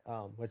 Yeah.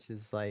 Which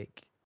is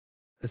like,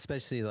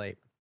 especially like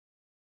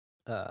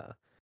uh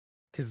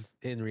because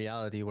in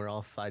reality we're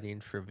all fighting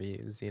for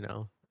views, you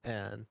know,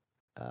 and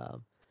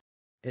um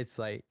it's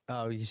like,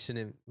 oh, we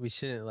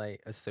shouldn't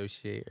like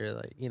associate or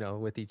like, you know,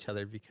 with each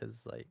other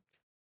because like,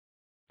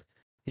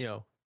 you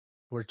know,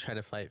 we're trying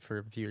to fight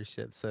for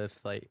viewership. So if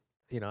like,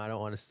 you know, I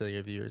don't want to steal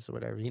your viewers or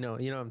whatever, you know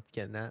what I'm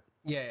getting at.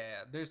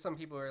 Yeah. There's some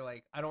people who are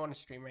like, I don't want to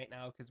stream right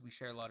now because we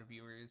share a lot of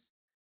viewers.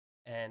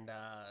 And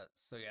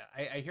so yeah,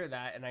 I hear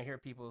that, and I hear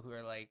people who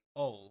are like,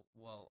 "Oh,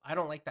 well, I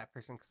don't like that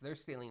person because they're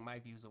stealing my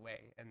views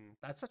away," and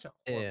that's such a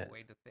Yeah. horrible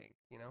way to think,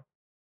 you know?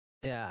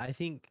 Yeah, I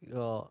think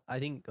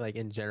like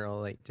in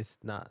general, like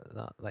just not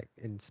like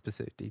in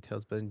specific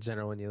details, but in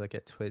general when you look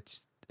at Twitch,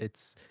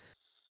 it's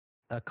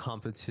a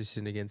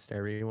competition against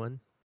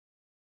everyone.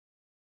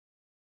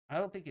 I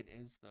don't think it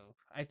is though.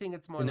 I think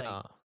it's more like,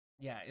 No.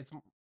 yeah,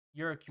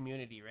 you're a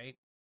community, right?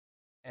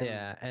 And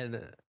Yeah,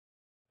 and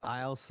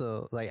I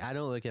also like, I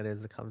don't look at it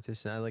as a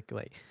competition. I look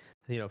like,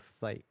 you know,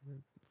 like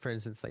for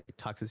instance, like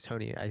Toxic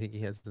Tony. I think he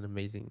has an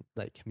amazing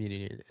like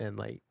community and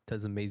like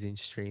does amazing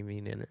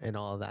streaming and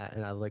all of that.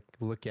 And I like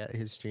look at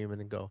his stream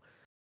and go,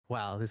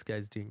 wow, this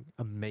guy's doing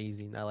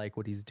amazing. I like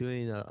what he's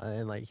doing,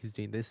 and like he's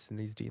doing this and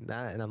he's doing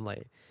that. And I'm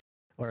like,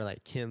 or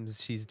like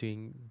Kim's, she's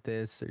doing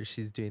this or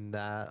she's doing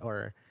that,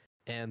 or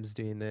Am's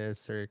doing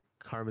this, or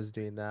Karma's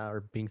doing that,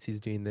 or Binksy's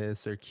doing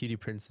this, or Cutie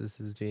Princess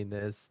is doing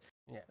this,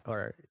 yeah,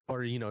 or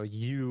you know,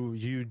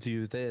 you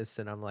do this,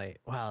 and I'm like,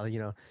 wow, you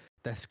know,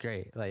 that's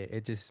great. Like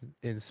it just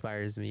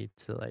inspires me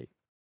to like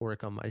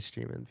work on my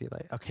stream and be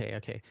like,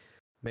 okay,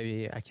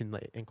 maybe I can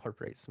like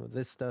incorporate some of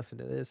this stuff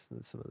into this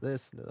and some of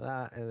this into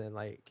that, and then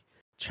like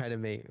try to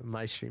make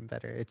my stream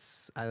better.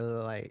 It's, I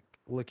like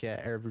look at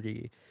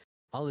every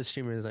all the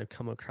streamers I've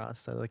come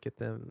across. I look at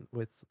them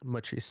with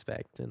much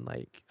respect and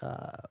like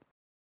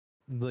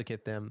look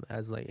at them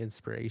as like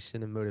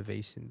inspiration and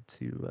motivation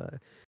to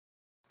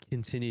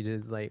continue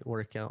to like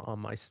work out on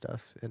my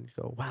stuff and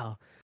go, wow,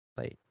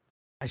 like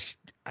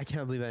I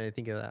can't believe I didn't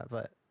think of that,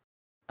 but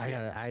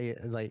yeah,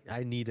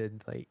 I need to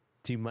like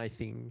do my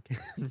thing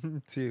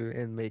to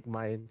and make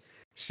my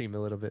stream a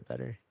little bit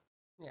better.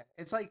 yeah.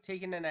 It's like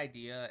taking an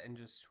idea and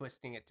just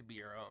twisting it to be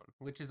your own,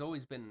 which has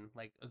always been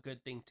like a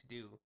good thing to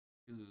do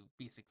to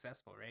be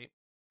successful, right?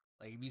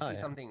 Like if you Oh see yeah,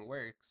 something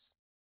works,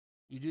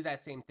 you do that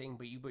same thing,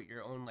 but you put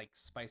your own like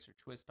spice or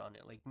twist on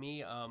it. Like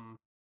me,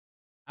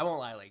 I won't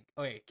lie. Like,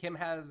 okay, Kim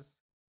has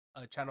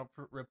a channel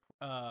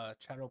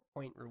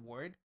point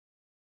reward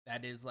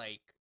that is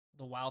like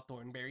the Wild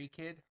Thornberry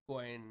kid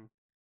going,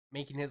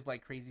 making his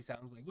like crazy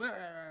sounds like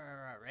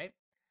right.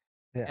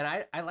 yeah,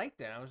 And I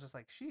liked it. I was just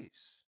like,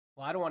 sheesh.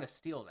 Well, I don't want to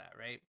steal that,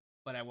 right?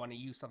 But I want to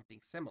use something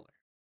similar.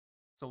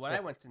 So what yeah,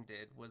 I went and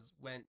did was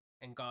went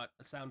and got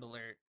a sound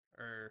alert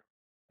or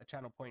a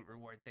channel point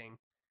reward thing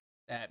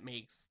that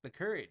makes the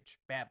courage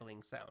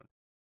babbling sound.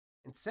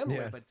 It's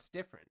similar, but yes, it's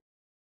different.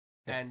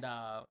 And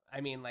yes,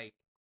 I mean, like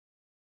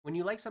when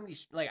you like somebody,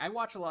 like I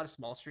watch a lot of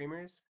small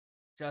streamers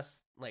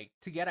just like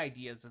to get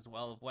ideas as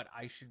well of what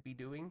I should be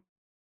doing,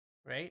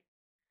 right?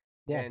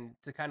 yeah, And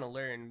to kind of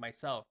learn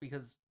myself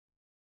because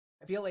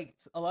I feel like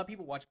a lot of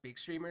people watch big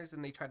streamers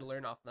and they try to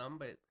learn off them,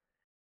 but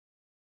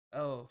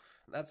oh,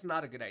 that's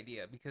not a good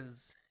idea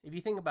because if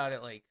you think about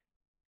it, like,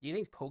 do you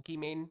think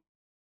Pokimane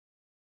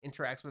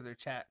interacts with her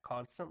chat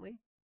constantly?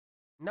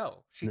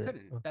 No, she no,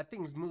 couldn't. That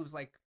thing moves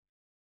like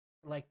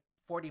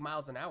 40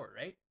 miles an hour,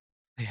 right?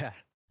 yeah,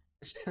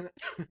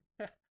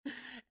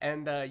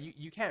 And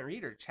you can't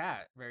read her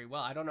chat very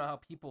well. I don't know how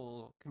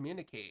people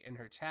communicate in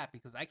her chat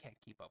because I can't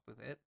keep up with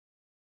it.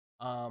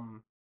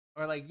 Um,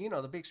 or like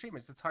the big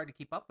streamers, it's hard to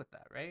keep up with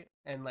that, right?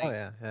 And oh like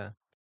yeah, yeah,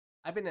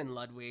 I've been in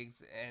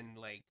Ludwig's and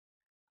like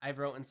I've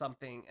written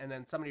something and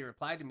then somebody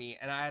replied to me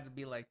and I had to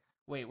be like,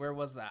 wait, where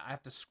was that? I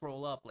have to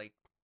scroll up like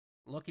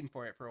looking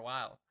for it for a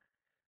while.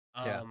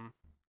 Yeah. Um,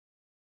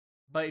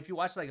 but if you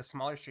watch like a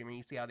smaller streamer,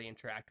 you see how they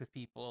interact with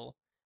people,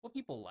 what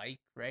people like,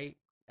 right?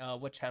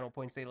 What channel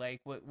points they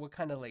like, what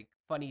kind of like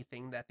funny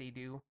thing that they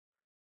do.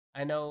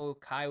 I know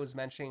Kai was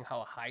mentioning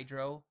how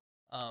Hydro,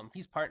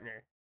 he's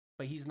partner,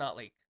 but he's not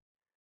like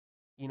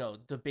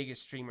the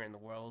biggest streamer in the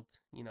world.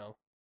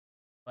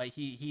 Like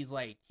he's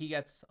like he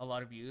gets a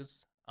lot of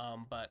views.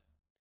 But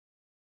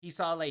he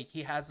saw like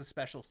he has a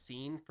special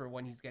scene for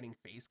when he's getting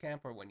face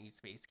camp or when he's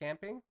face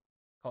camping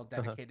called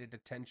Uh-huh. dedicated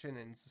attention,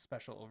 and it's a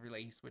special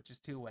overlay he switches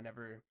to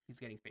whenever he's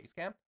getting face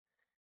camp.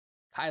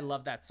 I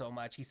love that so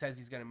much. He says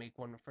he's gonna make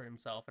one for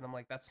himself, and I'm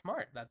like, that's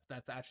smart.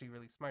 That's actually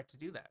really smart to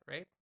do that,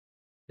 right?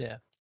 Yeah.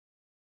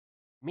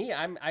 Me,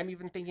 I'm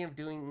even thinking of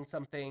doing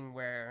something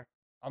where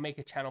I'll make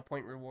a channel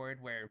point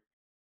reward where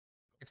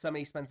if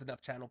somebody spends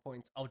enough channel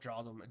points, I'll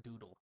draw them a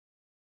doodle.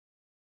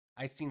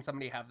 I seen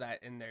somebody have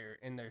that in their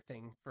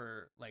thing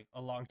for like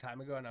a long time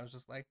ago, and I was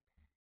just like,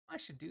 I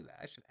should do that.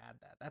 I should add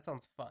that. That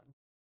sounds fun,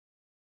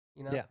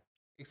 you know. Yeah.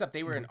 Except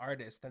they were Hmm. an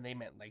artist, and they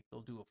meant like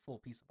they'll do a full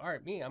piece of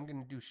art. Me, I'm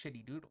gonna do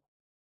shitty doodle.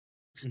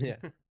 Yeah.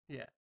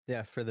 Yeah,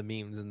 Yeah. For the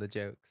memes and the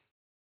jokes.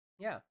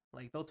 yeah.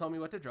 Like they'll tell me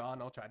what to draw,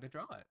 and I'll try to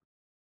draw it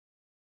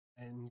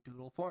in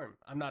doodle form.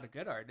 I'm not a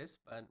good artist,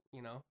 but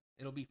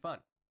it'll be fun.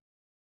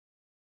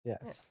 Yeah,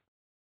 Yes.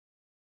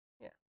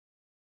 yeah,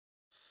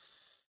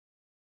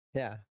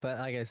 Yeah. But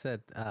like I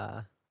said,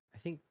 I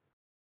think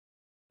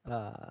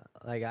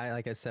like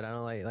I said, I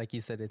don't like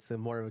you said, it's a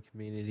more of a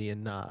community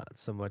and not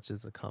so much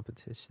as a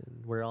competition.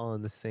 We're all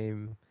in the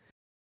same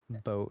yeah,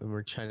 boat and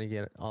we're trying to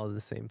get all to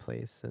the same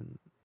place, and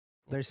yeah.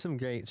 there's some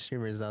great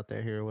streamers out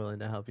there who are willing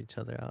to help each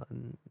other out,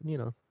 and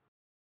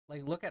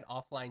Like look at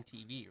offline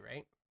TV,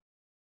 right?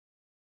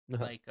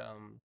 uh-huh. Like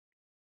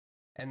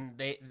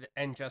and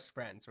and just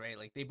friends, right?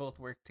 Like they both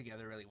work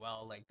together really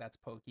well. Like that's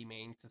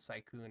Pokimane to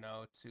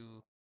Saikuno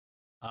to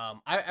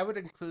I would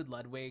include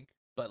Ludwig,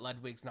 but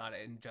Ludwig's not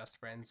in Just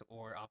Friends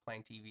or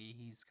Offline TV.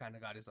 He's kind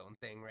of got his own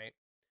thing, right?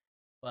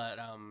 But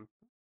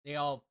they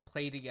all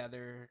play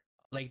together.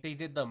 Like they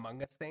did the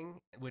Among Us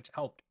thing, which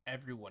helped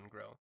everyone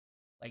grow.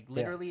 Like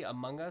literally, Yes.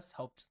 Among Us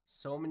helped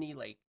so many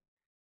like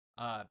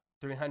uh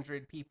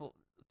 300 people,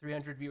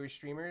 300 viewer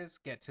streamers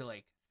get to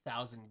like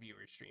 1,000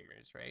 viewer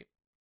streamers, right?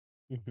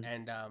 Hmm.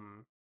 And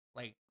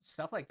like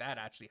stuff like that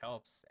actually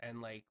helps.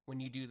 And like when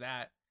you do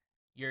that,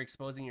 you're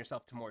exposing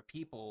yourself to more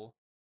people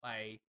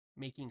by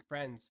making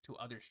friends to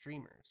other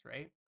streamers,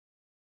 right?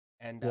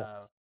 and Yes.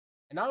 uh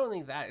and not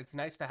only that, it's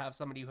nice to have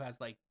somebody who has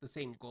like the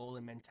same goal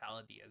and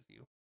mentality as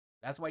you.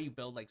 That's why you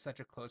build like such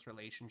a close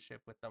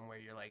relationship with them, where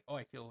you're like, oh,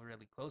 I feel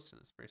really close to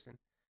this person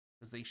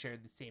because they share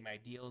the same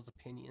ideals,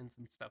 opinions,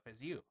 and stuff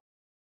as you.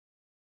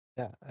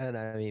 Yeah, and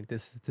I mean,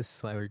 this is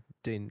why we're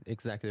doing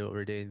exactly what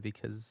we're doing,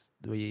 because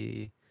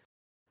we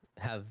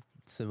have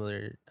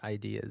similar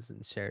ideas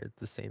and share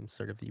the same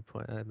sort of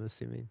viewpoint, I'm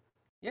assuming.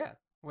 Yeah,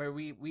 where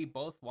we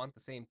both want the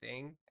same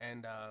thing,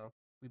 and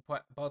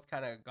both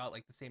kind of got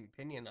like the same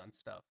opinion on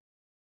stuff.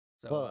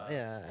 So Well,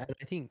 yeah, and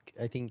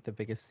I think the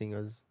biggest thing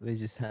was we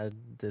just had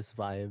this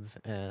vibe,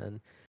 and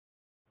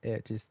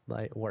it just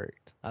like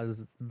worked. I was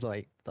just,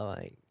 like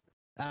I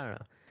don't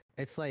know.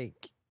 It's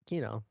like,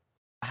 you know,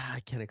 I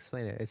can't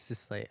explain it. It's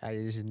just like I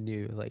just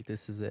knew, like,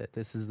 this is it.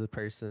 This is the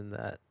person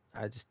that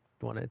I just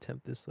want to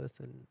attempt this with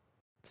and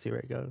see where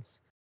it goes.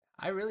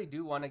 I really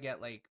do want to get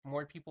like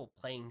more people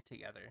playing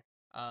together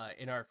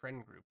in our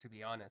friend group, to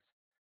be honest.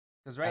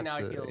 Because right now I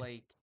feel Absolutely.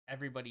 like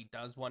everybody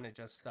does want to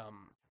just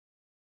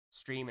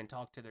stream and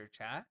talk to their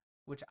chat,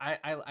 which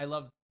I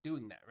love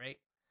doing that, right?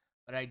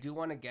 But I do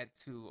want to get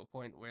to a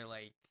point where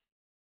like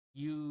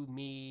you,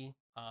 me,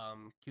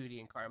 Cutie,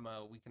 and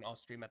Karma, we can all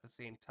stream at the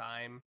same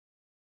time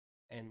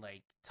and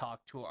like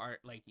talk to our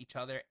like each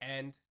other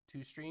and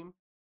to stream,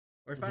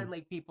 or Hmm. find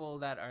like people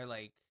that are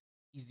like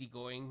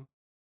easygoing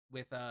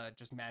with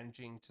just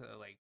managing to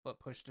like put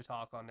push to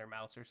talk on their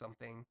mouse or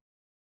something,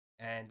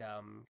 and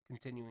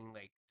continuing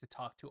like to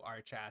talk to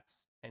our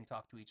chats and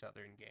talk to each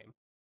other in game,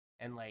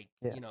 and like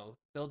Yeah.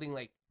 building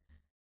like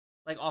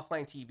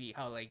offline TV,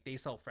 how like they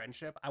sell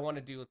friendship. I want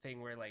to do a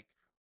thing where like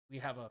we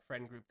have a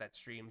friend group that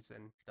streams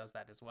and does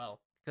that as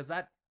well, because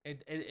that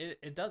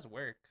it does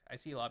work. I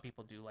see a lot of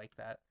people do like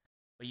that,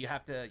 but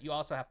you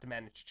also have to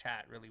manage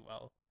chat really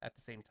well at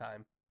the same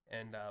time,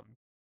 and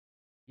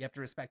you have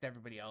to respect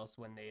everybody else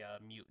when they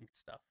mute and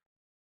stuff.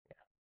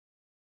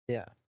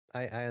 Yeah.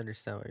 I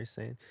understand what you're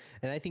saying.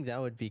 And I think that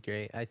would be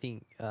great. I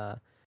think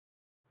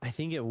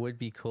it would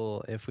be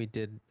cool if we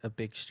did a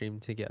big stream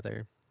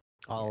together,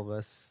 Yeah, all of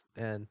us,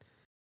 and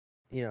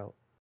you know,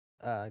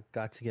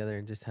 got together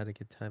and just had a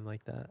good time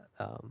like that.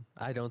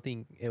 I don't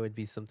think it would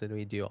be something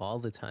we do all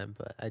the time,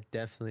 but I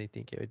definitely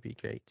think it would be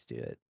great to do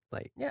it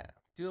like yeah.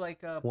 Do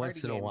like party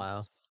once in a games,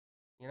 while.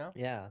 you know,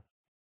 Yeah.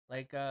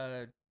 like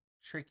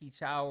Tricky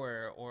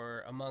Tower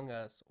or Among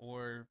Us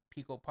or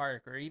Pico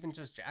Park or even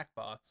just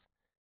Jackbox,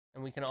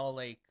 and we can all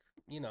like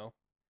you know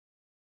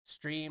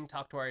stream,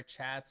 talk to our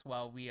chats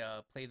while we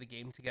play the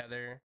game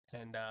together.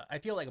 And I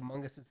feel like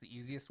Among Us is the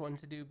easiest one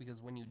to do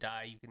because when you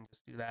die, you can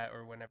just do that,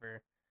 or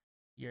whenever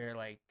you're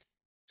like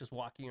just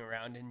walking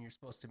around and you're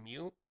supposed to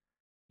mute,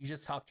 you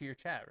just talk to your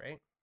chat, right?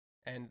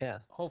 And Yeah,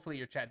 hopefully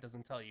your chat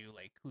doesn't tell you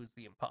like who's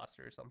the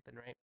imposter or something,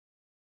 right?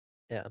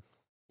 yeah,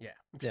 Yeah.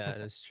 yeah.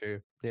 That's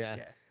true. Yeah.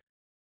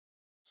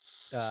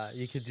 Yeah.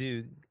 You could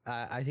do.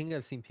 I think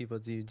I've seen people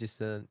do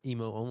just an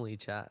emo only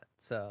chat.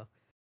 So,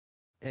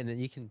 and then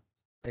you can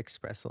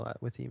express a lot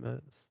with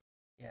emotes.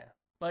 Yeah.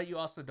 But you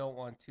also don't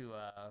want to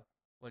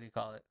what do you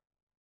call it?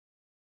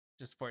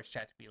 Just force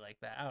chat to be like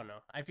that. I don't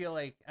know. I feel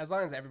like as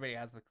long as everybody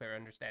has the clear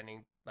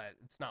understanding that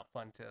it's not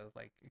fun to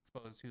like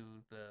expose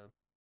who the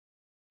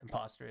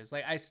imposter is.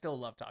 Like I still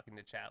love talking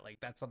to chat. Like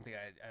that's something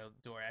I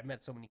adore. I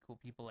met so many cool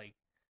people like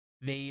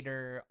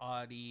Vader,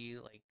 Audie,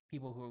 like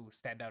people who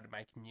stand out in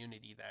my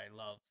community that I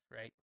love,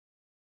 right?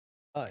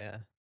 Oh Yeah. yeah,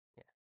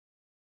 Yeah.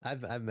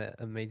 I've met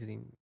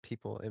amazing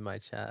people in my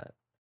chat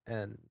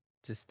and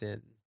just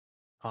in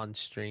on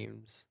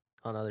streams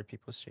on other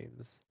people's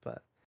streams.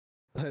 But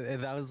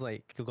if I was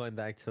like going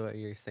back to what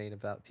you're saying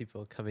about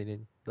people coming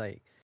in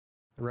like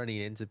running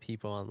into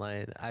people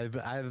online. I've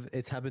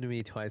it's happened to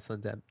me twice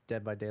on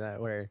Dead by Daylight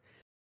where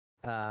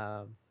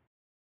um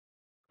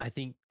I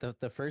think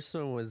the first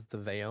one was the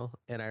Veil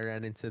and I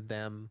ran into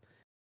them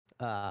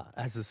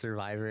as a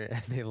survivor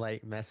and they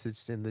like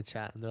messaged in the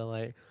chat and they're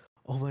like,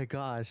 "Oh my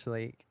gosh,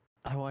 like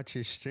I watch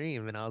your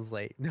stream." And I was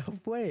like, "No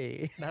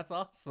way." That's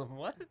awesome.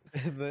 What?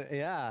 But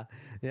yeah,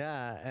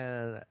 yeah,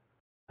 and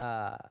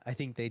I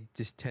think they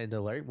just tend to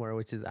alert more,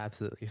 which is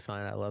absolutely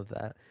fine. I love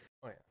that.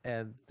 Oh yeah.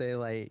 And they're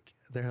like,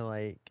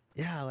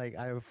 yeah, like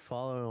I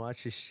follow and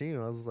watch your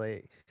stream. I was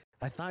like,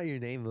 I thought your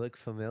name looked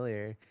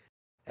familiar.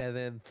 And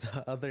then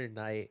the other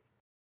night,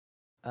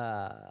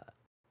 uh,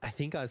 I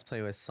think I was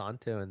playing with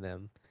Santo and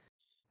them,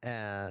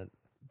 and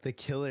the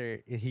killer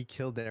he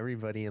killed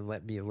everybody and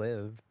let me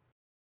live.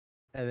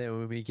 And then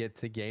when we get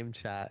to game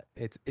chat,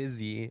 it's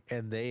Izzy,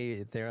 and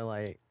they're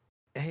like,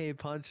 "Hey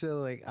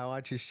Poncho, like I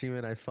watch your stream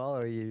and I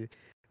follow you."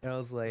 And I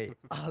was like,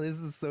 "Oh, this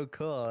is so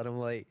cool." And I'm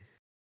like,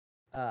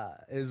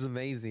 it was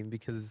amazing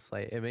because it's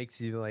like it makes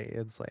you like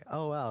it's like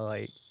oh wow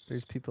like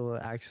there's people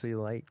that actually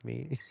like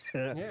me.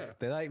 Yeah.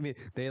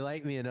 They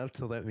like me enough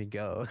to let me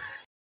go.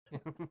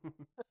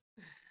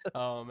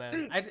 Oh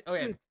man.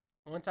 Okay.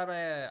 One time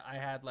I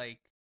had like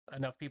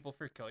enough people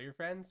for Kill Your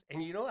Friends,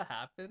 and you know what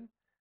happened?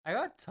 I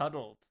got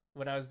tunneled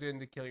when I was doing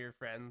the Kill Your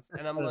Friends,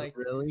 and I'm Oh, like,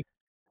 really?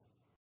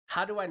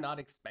 how do I not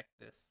expect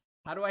this?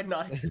 How do I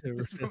not expect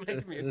this from my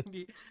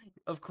community?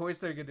 Of course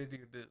they're gonna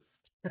do this.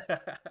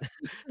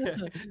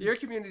 Your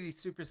community's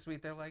super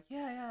sweet. They're like,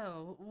 yeah, yeah,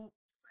 we'll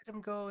let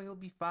him go. He'll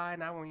be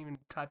fine. I won't even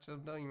touch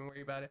him. Don't even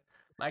worry about it.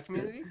 My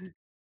community?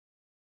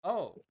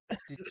 Oh,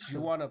 did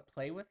you want to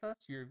play with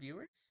us, your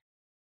viewers?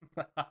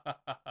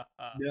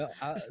 No,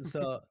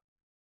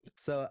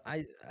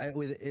 I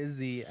with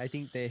Izzy, I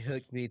think they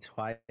hooked me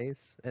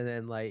twice, and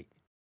then like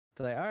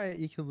they're like, all right,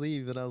 you can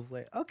leave, and I was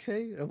like,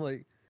 okay. I'm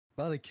like,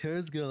 wow, the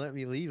killer's gonna let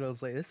me leave. I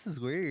was like, this is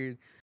weird.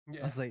 I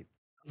Yeah, was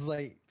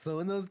like, so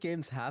when those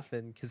games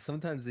happen, because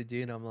sometimes they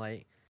do, and I'm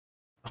like,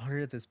 I wonder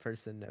if this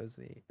person knows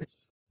me.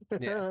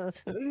 yeah,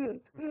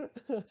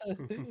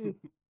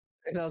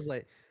 And I was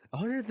like,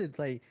 I wonder that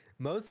like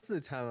most of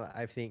the time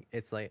I think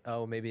it's like,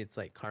 oh, maybe it's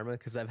like karma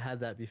because I've had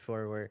that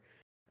before where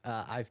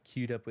I've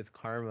queued up with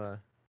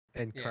karma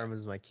and yeah,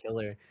 karma's my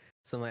killer.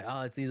 So I'm like,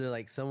 oh, it's either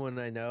like someone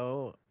I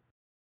know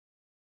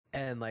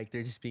and like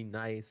they're just being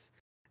nice.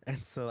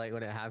 And so like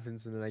when it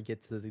happens and then I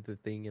get to the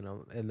thing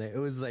and it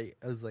was like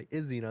I was like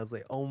Izzy and I was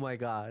like, oh my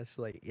gosh,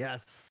 like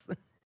yes.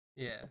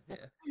 yeah,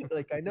 yeah,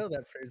 Like I know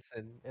that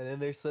person and then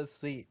they're so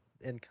sweet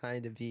and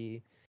kind to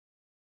be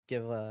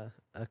give a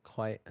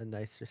quite a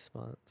nice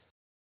response.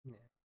 yeah.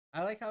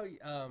 I like how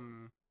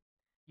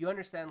you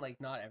understand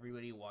like not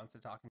everybody wants to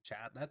talk in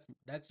chat.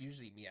 That's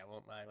usually me. I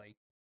won't lie. Like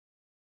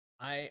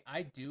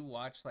I do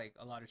watch like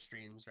a lot of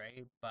streams,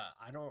 right? But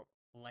I don't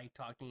like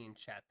talking in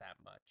chat that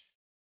much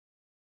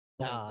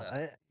because Nah,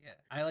 yeah,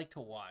 I like to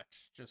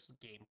watch just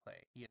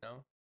gameplay. You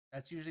know,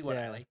 that's usually what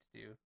I yeah, like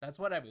to do. That's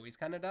what I've always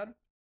kind of done.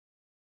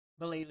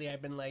 But lately,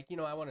 I've been like,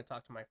 I want to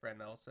talk to my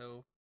friend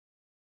also.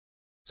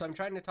 So I'm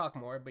trying to talk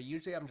more, but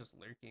usually I'm just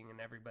lurking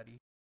and everybody.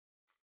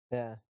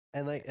 yeah,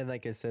 Yeah, and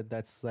like I said,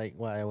 that's like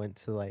why I went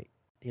to like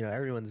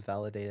everyone's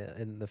validated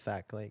in the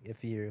fact like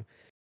if you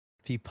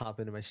pop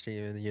into my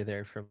stream and you're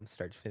there from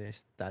start to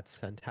finish, that's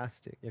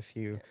fantastic. If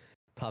you yeah,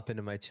 pop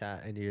into my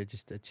chat and you're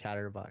just a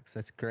chatterbox,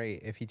 that's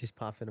great. If you just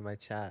pop into my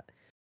chat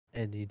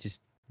and you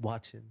just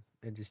watching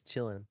and just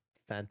chilling,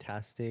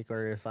 fantastic.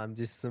 Or if I'm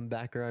just some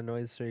background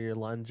noise for your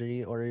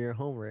laundry or your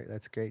homework,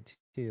 that's great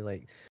too.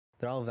 Like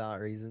they're all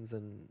valid reasons,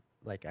 and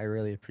like I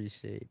really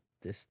appreciate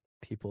just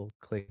people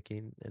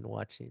clicking and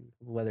watching,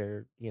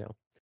 whether you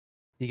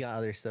got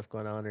other stuff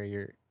going on or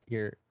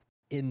you're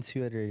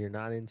into it or you're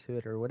not into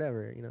it or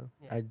whatever.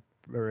 yeah, I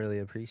really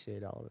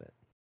appreciate all of it.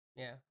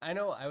 yeah. I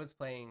know I was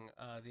playing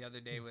the other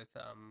day with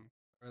a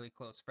really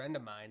close friend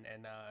of mine,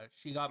 and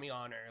she got me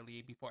on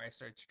early before I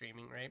started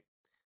streaming, right?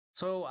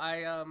 So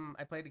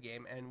I played a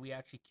game and we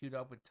actually queued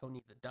up with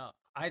Tony the Duff.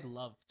 I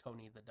love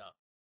Tony the Duff.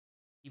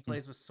 He Mm.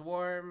 plays with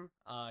Swarm.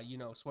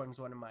 Swarm's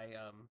one of my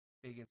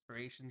big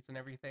inspirations and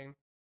everything.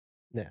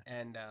 Yeah.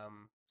 And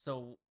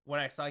so when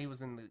I saw he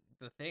was in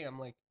the thing, I'm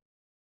like,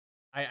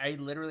 I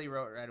literally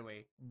wrote right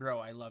away, bro,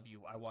 I love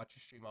you. I watch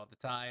your stream all the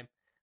time.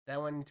 Then I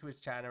went into his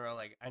channel,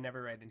 like I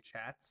never read in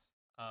chats.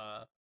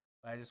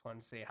 But I just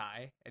wanted to say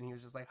hi. And he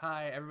was just like,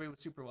 hi. Everybody was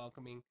super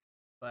welcoming.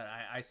 But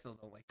I still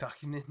don't like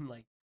talking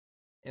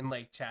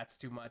in chats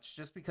too much.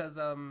 Just because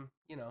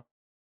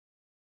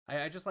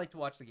I just like to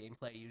watch the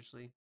gameplay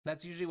usually.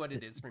 That's usually what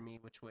it is for me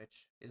with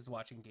Twitch, is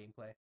watching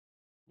gameplay.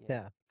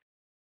 Yeah.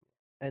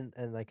 Yeah.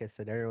 And like I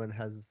said, everyone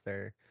has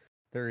their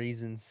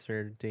reasons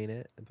for doing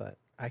it, but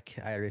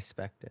I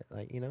respect it.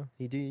 Like,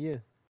 you do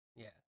you.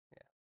 Yeah. Yeah.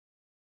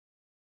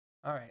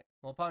 All right.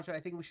 Well, Pancho, I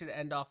think we should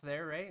end off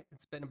there, right?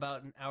 It's been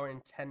about an hour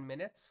and 10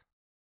 minutes.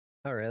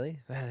 Oh, really?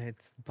 Man,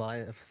 it's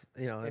It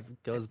it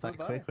it goes by flew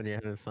by. quick when you're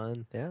having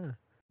fun. Yeah.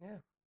 Yeah.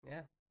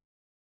 Yeah.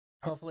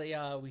 Hopefully,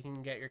 we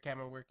can get your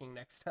camera working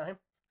next time.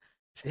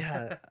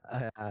 Yeah,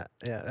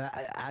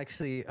 yeah.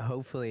 Actually,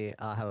 hopefully,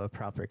 I'll have a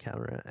proper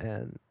camera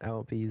and I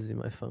won't be using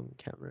my phone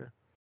camera.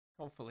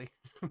 Hopefully.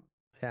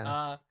 Yeah.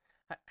 uh,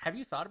 have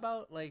you thought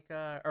about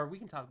or we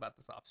can talk about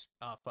this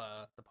off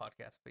the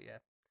podcast, but yeah,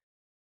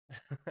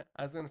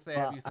 I was gonna say,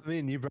 Well, I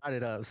mean, you brought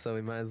it up, so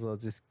we might as well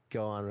just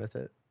go on with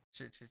it.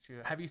 true, true,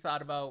 true. Have you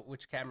thought about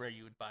which camera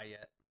you would buy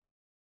yet?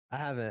 I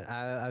haven't.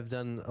 I've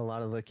done a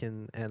lot of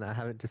looking, and I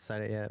haven't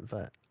decided yet.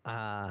 But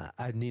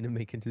I need to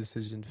make a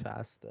decision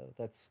fast, though.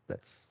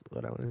 That's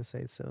what I want to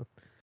say. So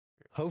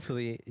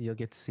hopefully, you'll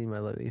get to see my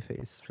lovely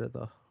face for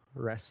the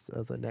rest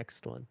of the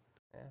next one,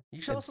 Yeah,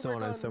 you should and also so work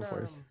on and so on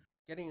forth.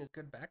 getting a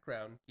good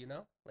background.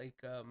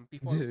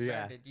 Before we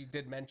Yeah. started, you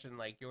did mention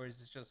like yours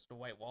is just a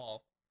white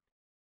wall,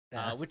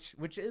 Yeah. which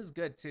is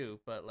good too.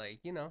 But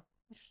you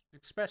should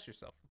express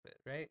yourself a bit,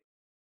 right?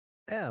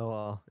 Yeah,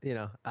 well,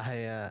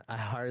 I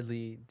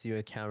hardly do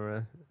a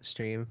camera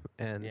stream,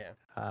 and Yeah,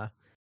 uh,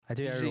 I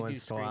do every usually do once in a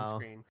stream while.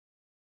 screen.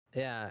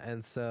 Yeah,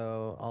 and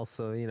so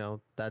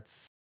also,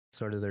 that's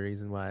sort of the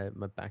reason why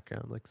my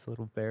background looks a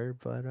little bare.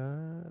 But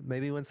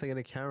maybe once I get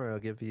a camera, it'll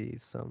give you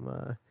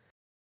some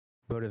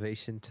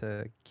motivation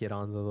to get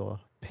on the little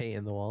paint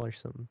in the wall or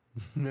something.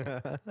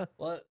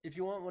 Well, if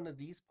you want one of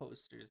these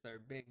posters that are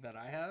big that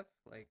I have,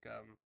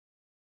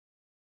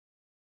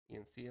 you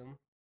can see them.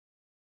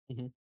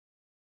 Mhm.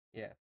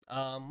 Yeah.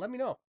 Let me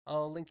know.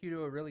 I'll link you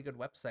to a really good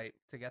website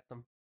to get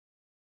them.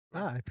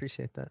 Yeah. I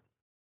appreciate that.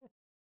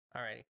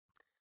 Alrighty.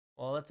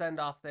 Well, let's end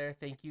off there.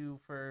 Thank you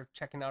for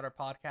checking out our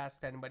podcast.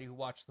 To anybody who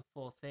watched the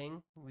full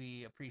thing,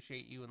 we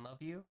appreciate you and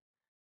love you.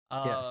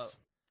 Uh,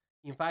 Yes.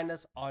 you can find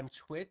us on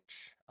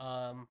Twitch.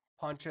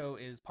 Poncho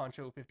is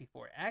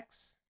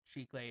Poncho54X.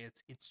 Chicle,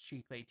 it's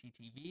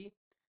itsChicleTTV.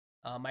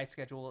 My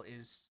schedule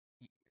is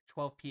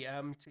 12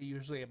 p.m. to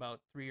usually about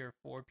 3 or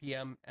 4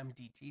 p.m.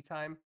 MDT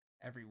time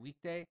every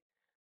weekday.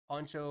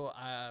 Poncho,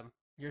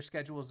 your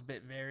schedule is a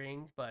bit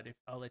varying, but if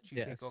I'll let you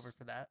take over Yes.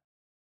 for that.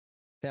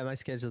 Yeah, my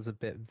schedule's a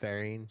bit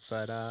varying,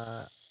 but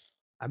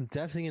I'm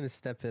definitely gonna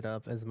step it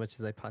up as much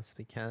as I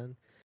possibly can.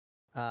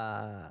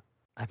 Uh,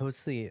 I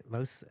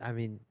I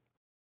mean,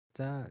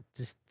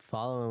 just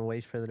follow and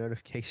wait for the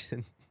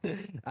notification.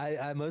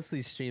 I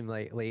mostly stream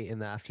like late in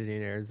the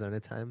afternoon Arizona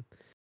time.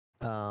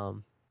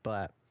 Um,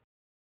 but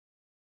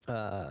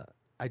uh,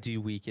 I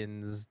do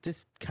weekends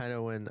just kind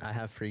of when I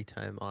have free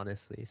time,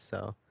 honestly.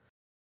 So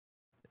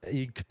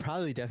you could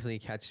probably definitely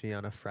catch me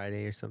on a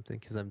Friday or something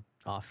because I'm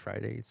off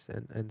Fridays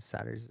and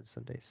Saturdays and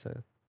Sundays. So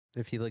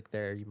if you look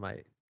there, you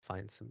might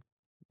find some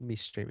me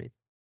streaming.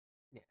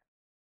 Yeah.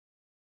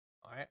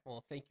 All right.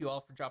 Well, thank you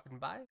all for dropping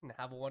by and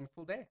have a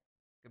wonderful day.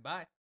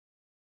 Goodbye.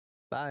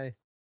 Bye.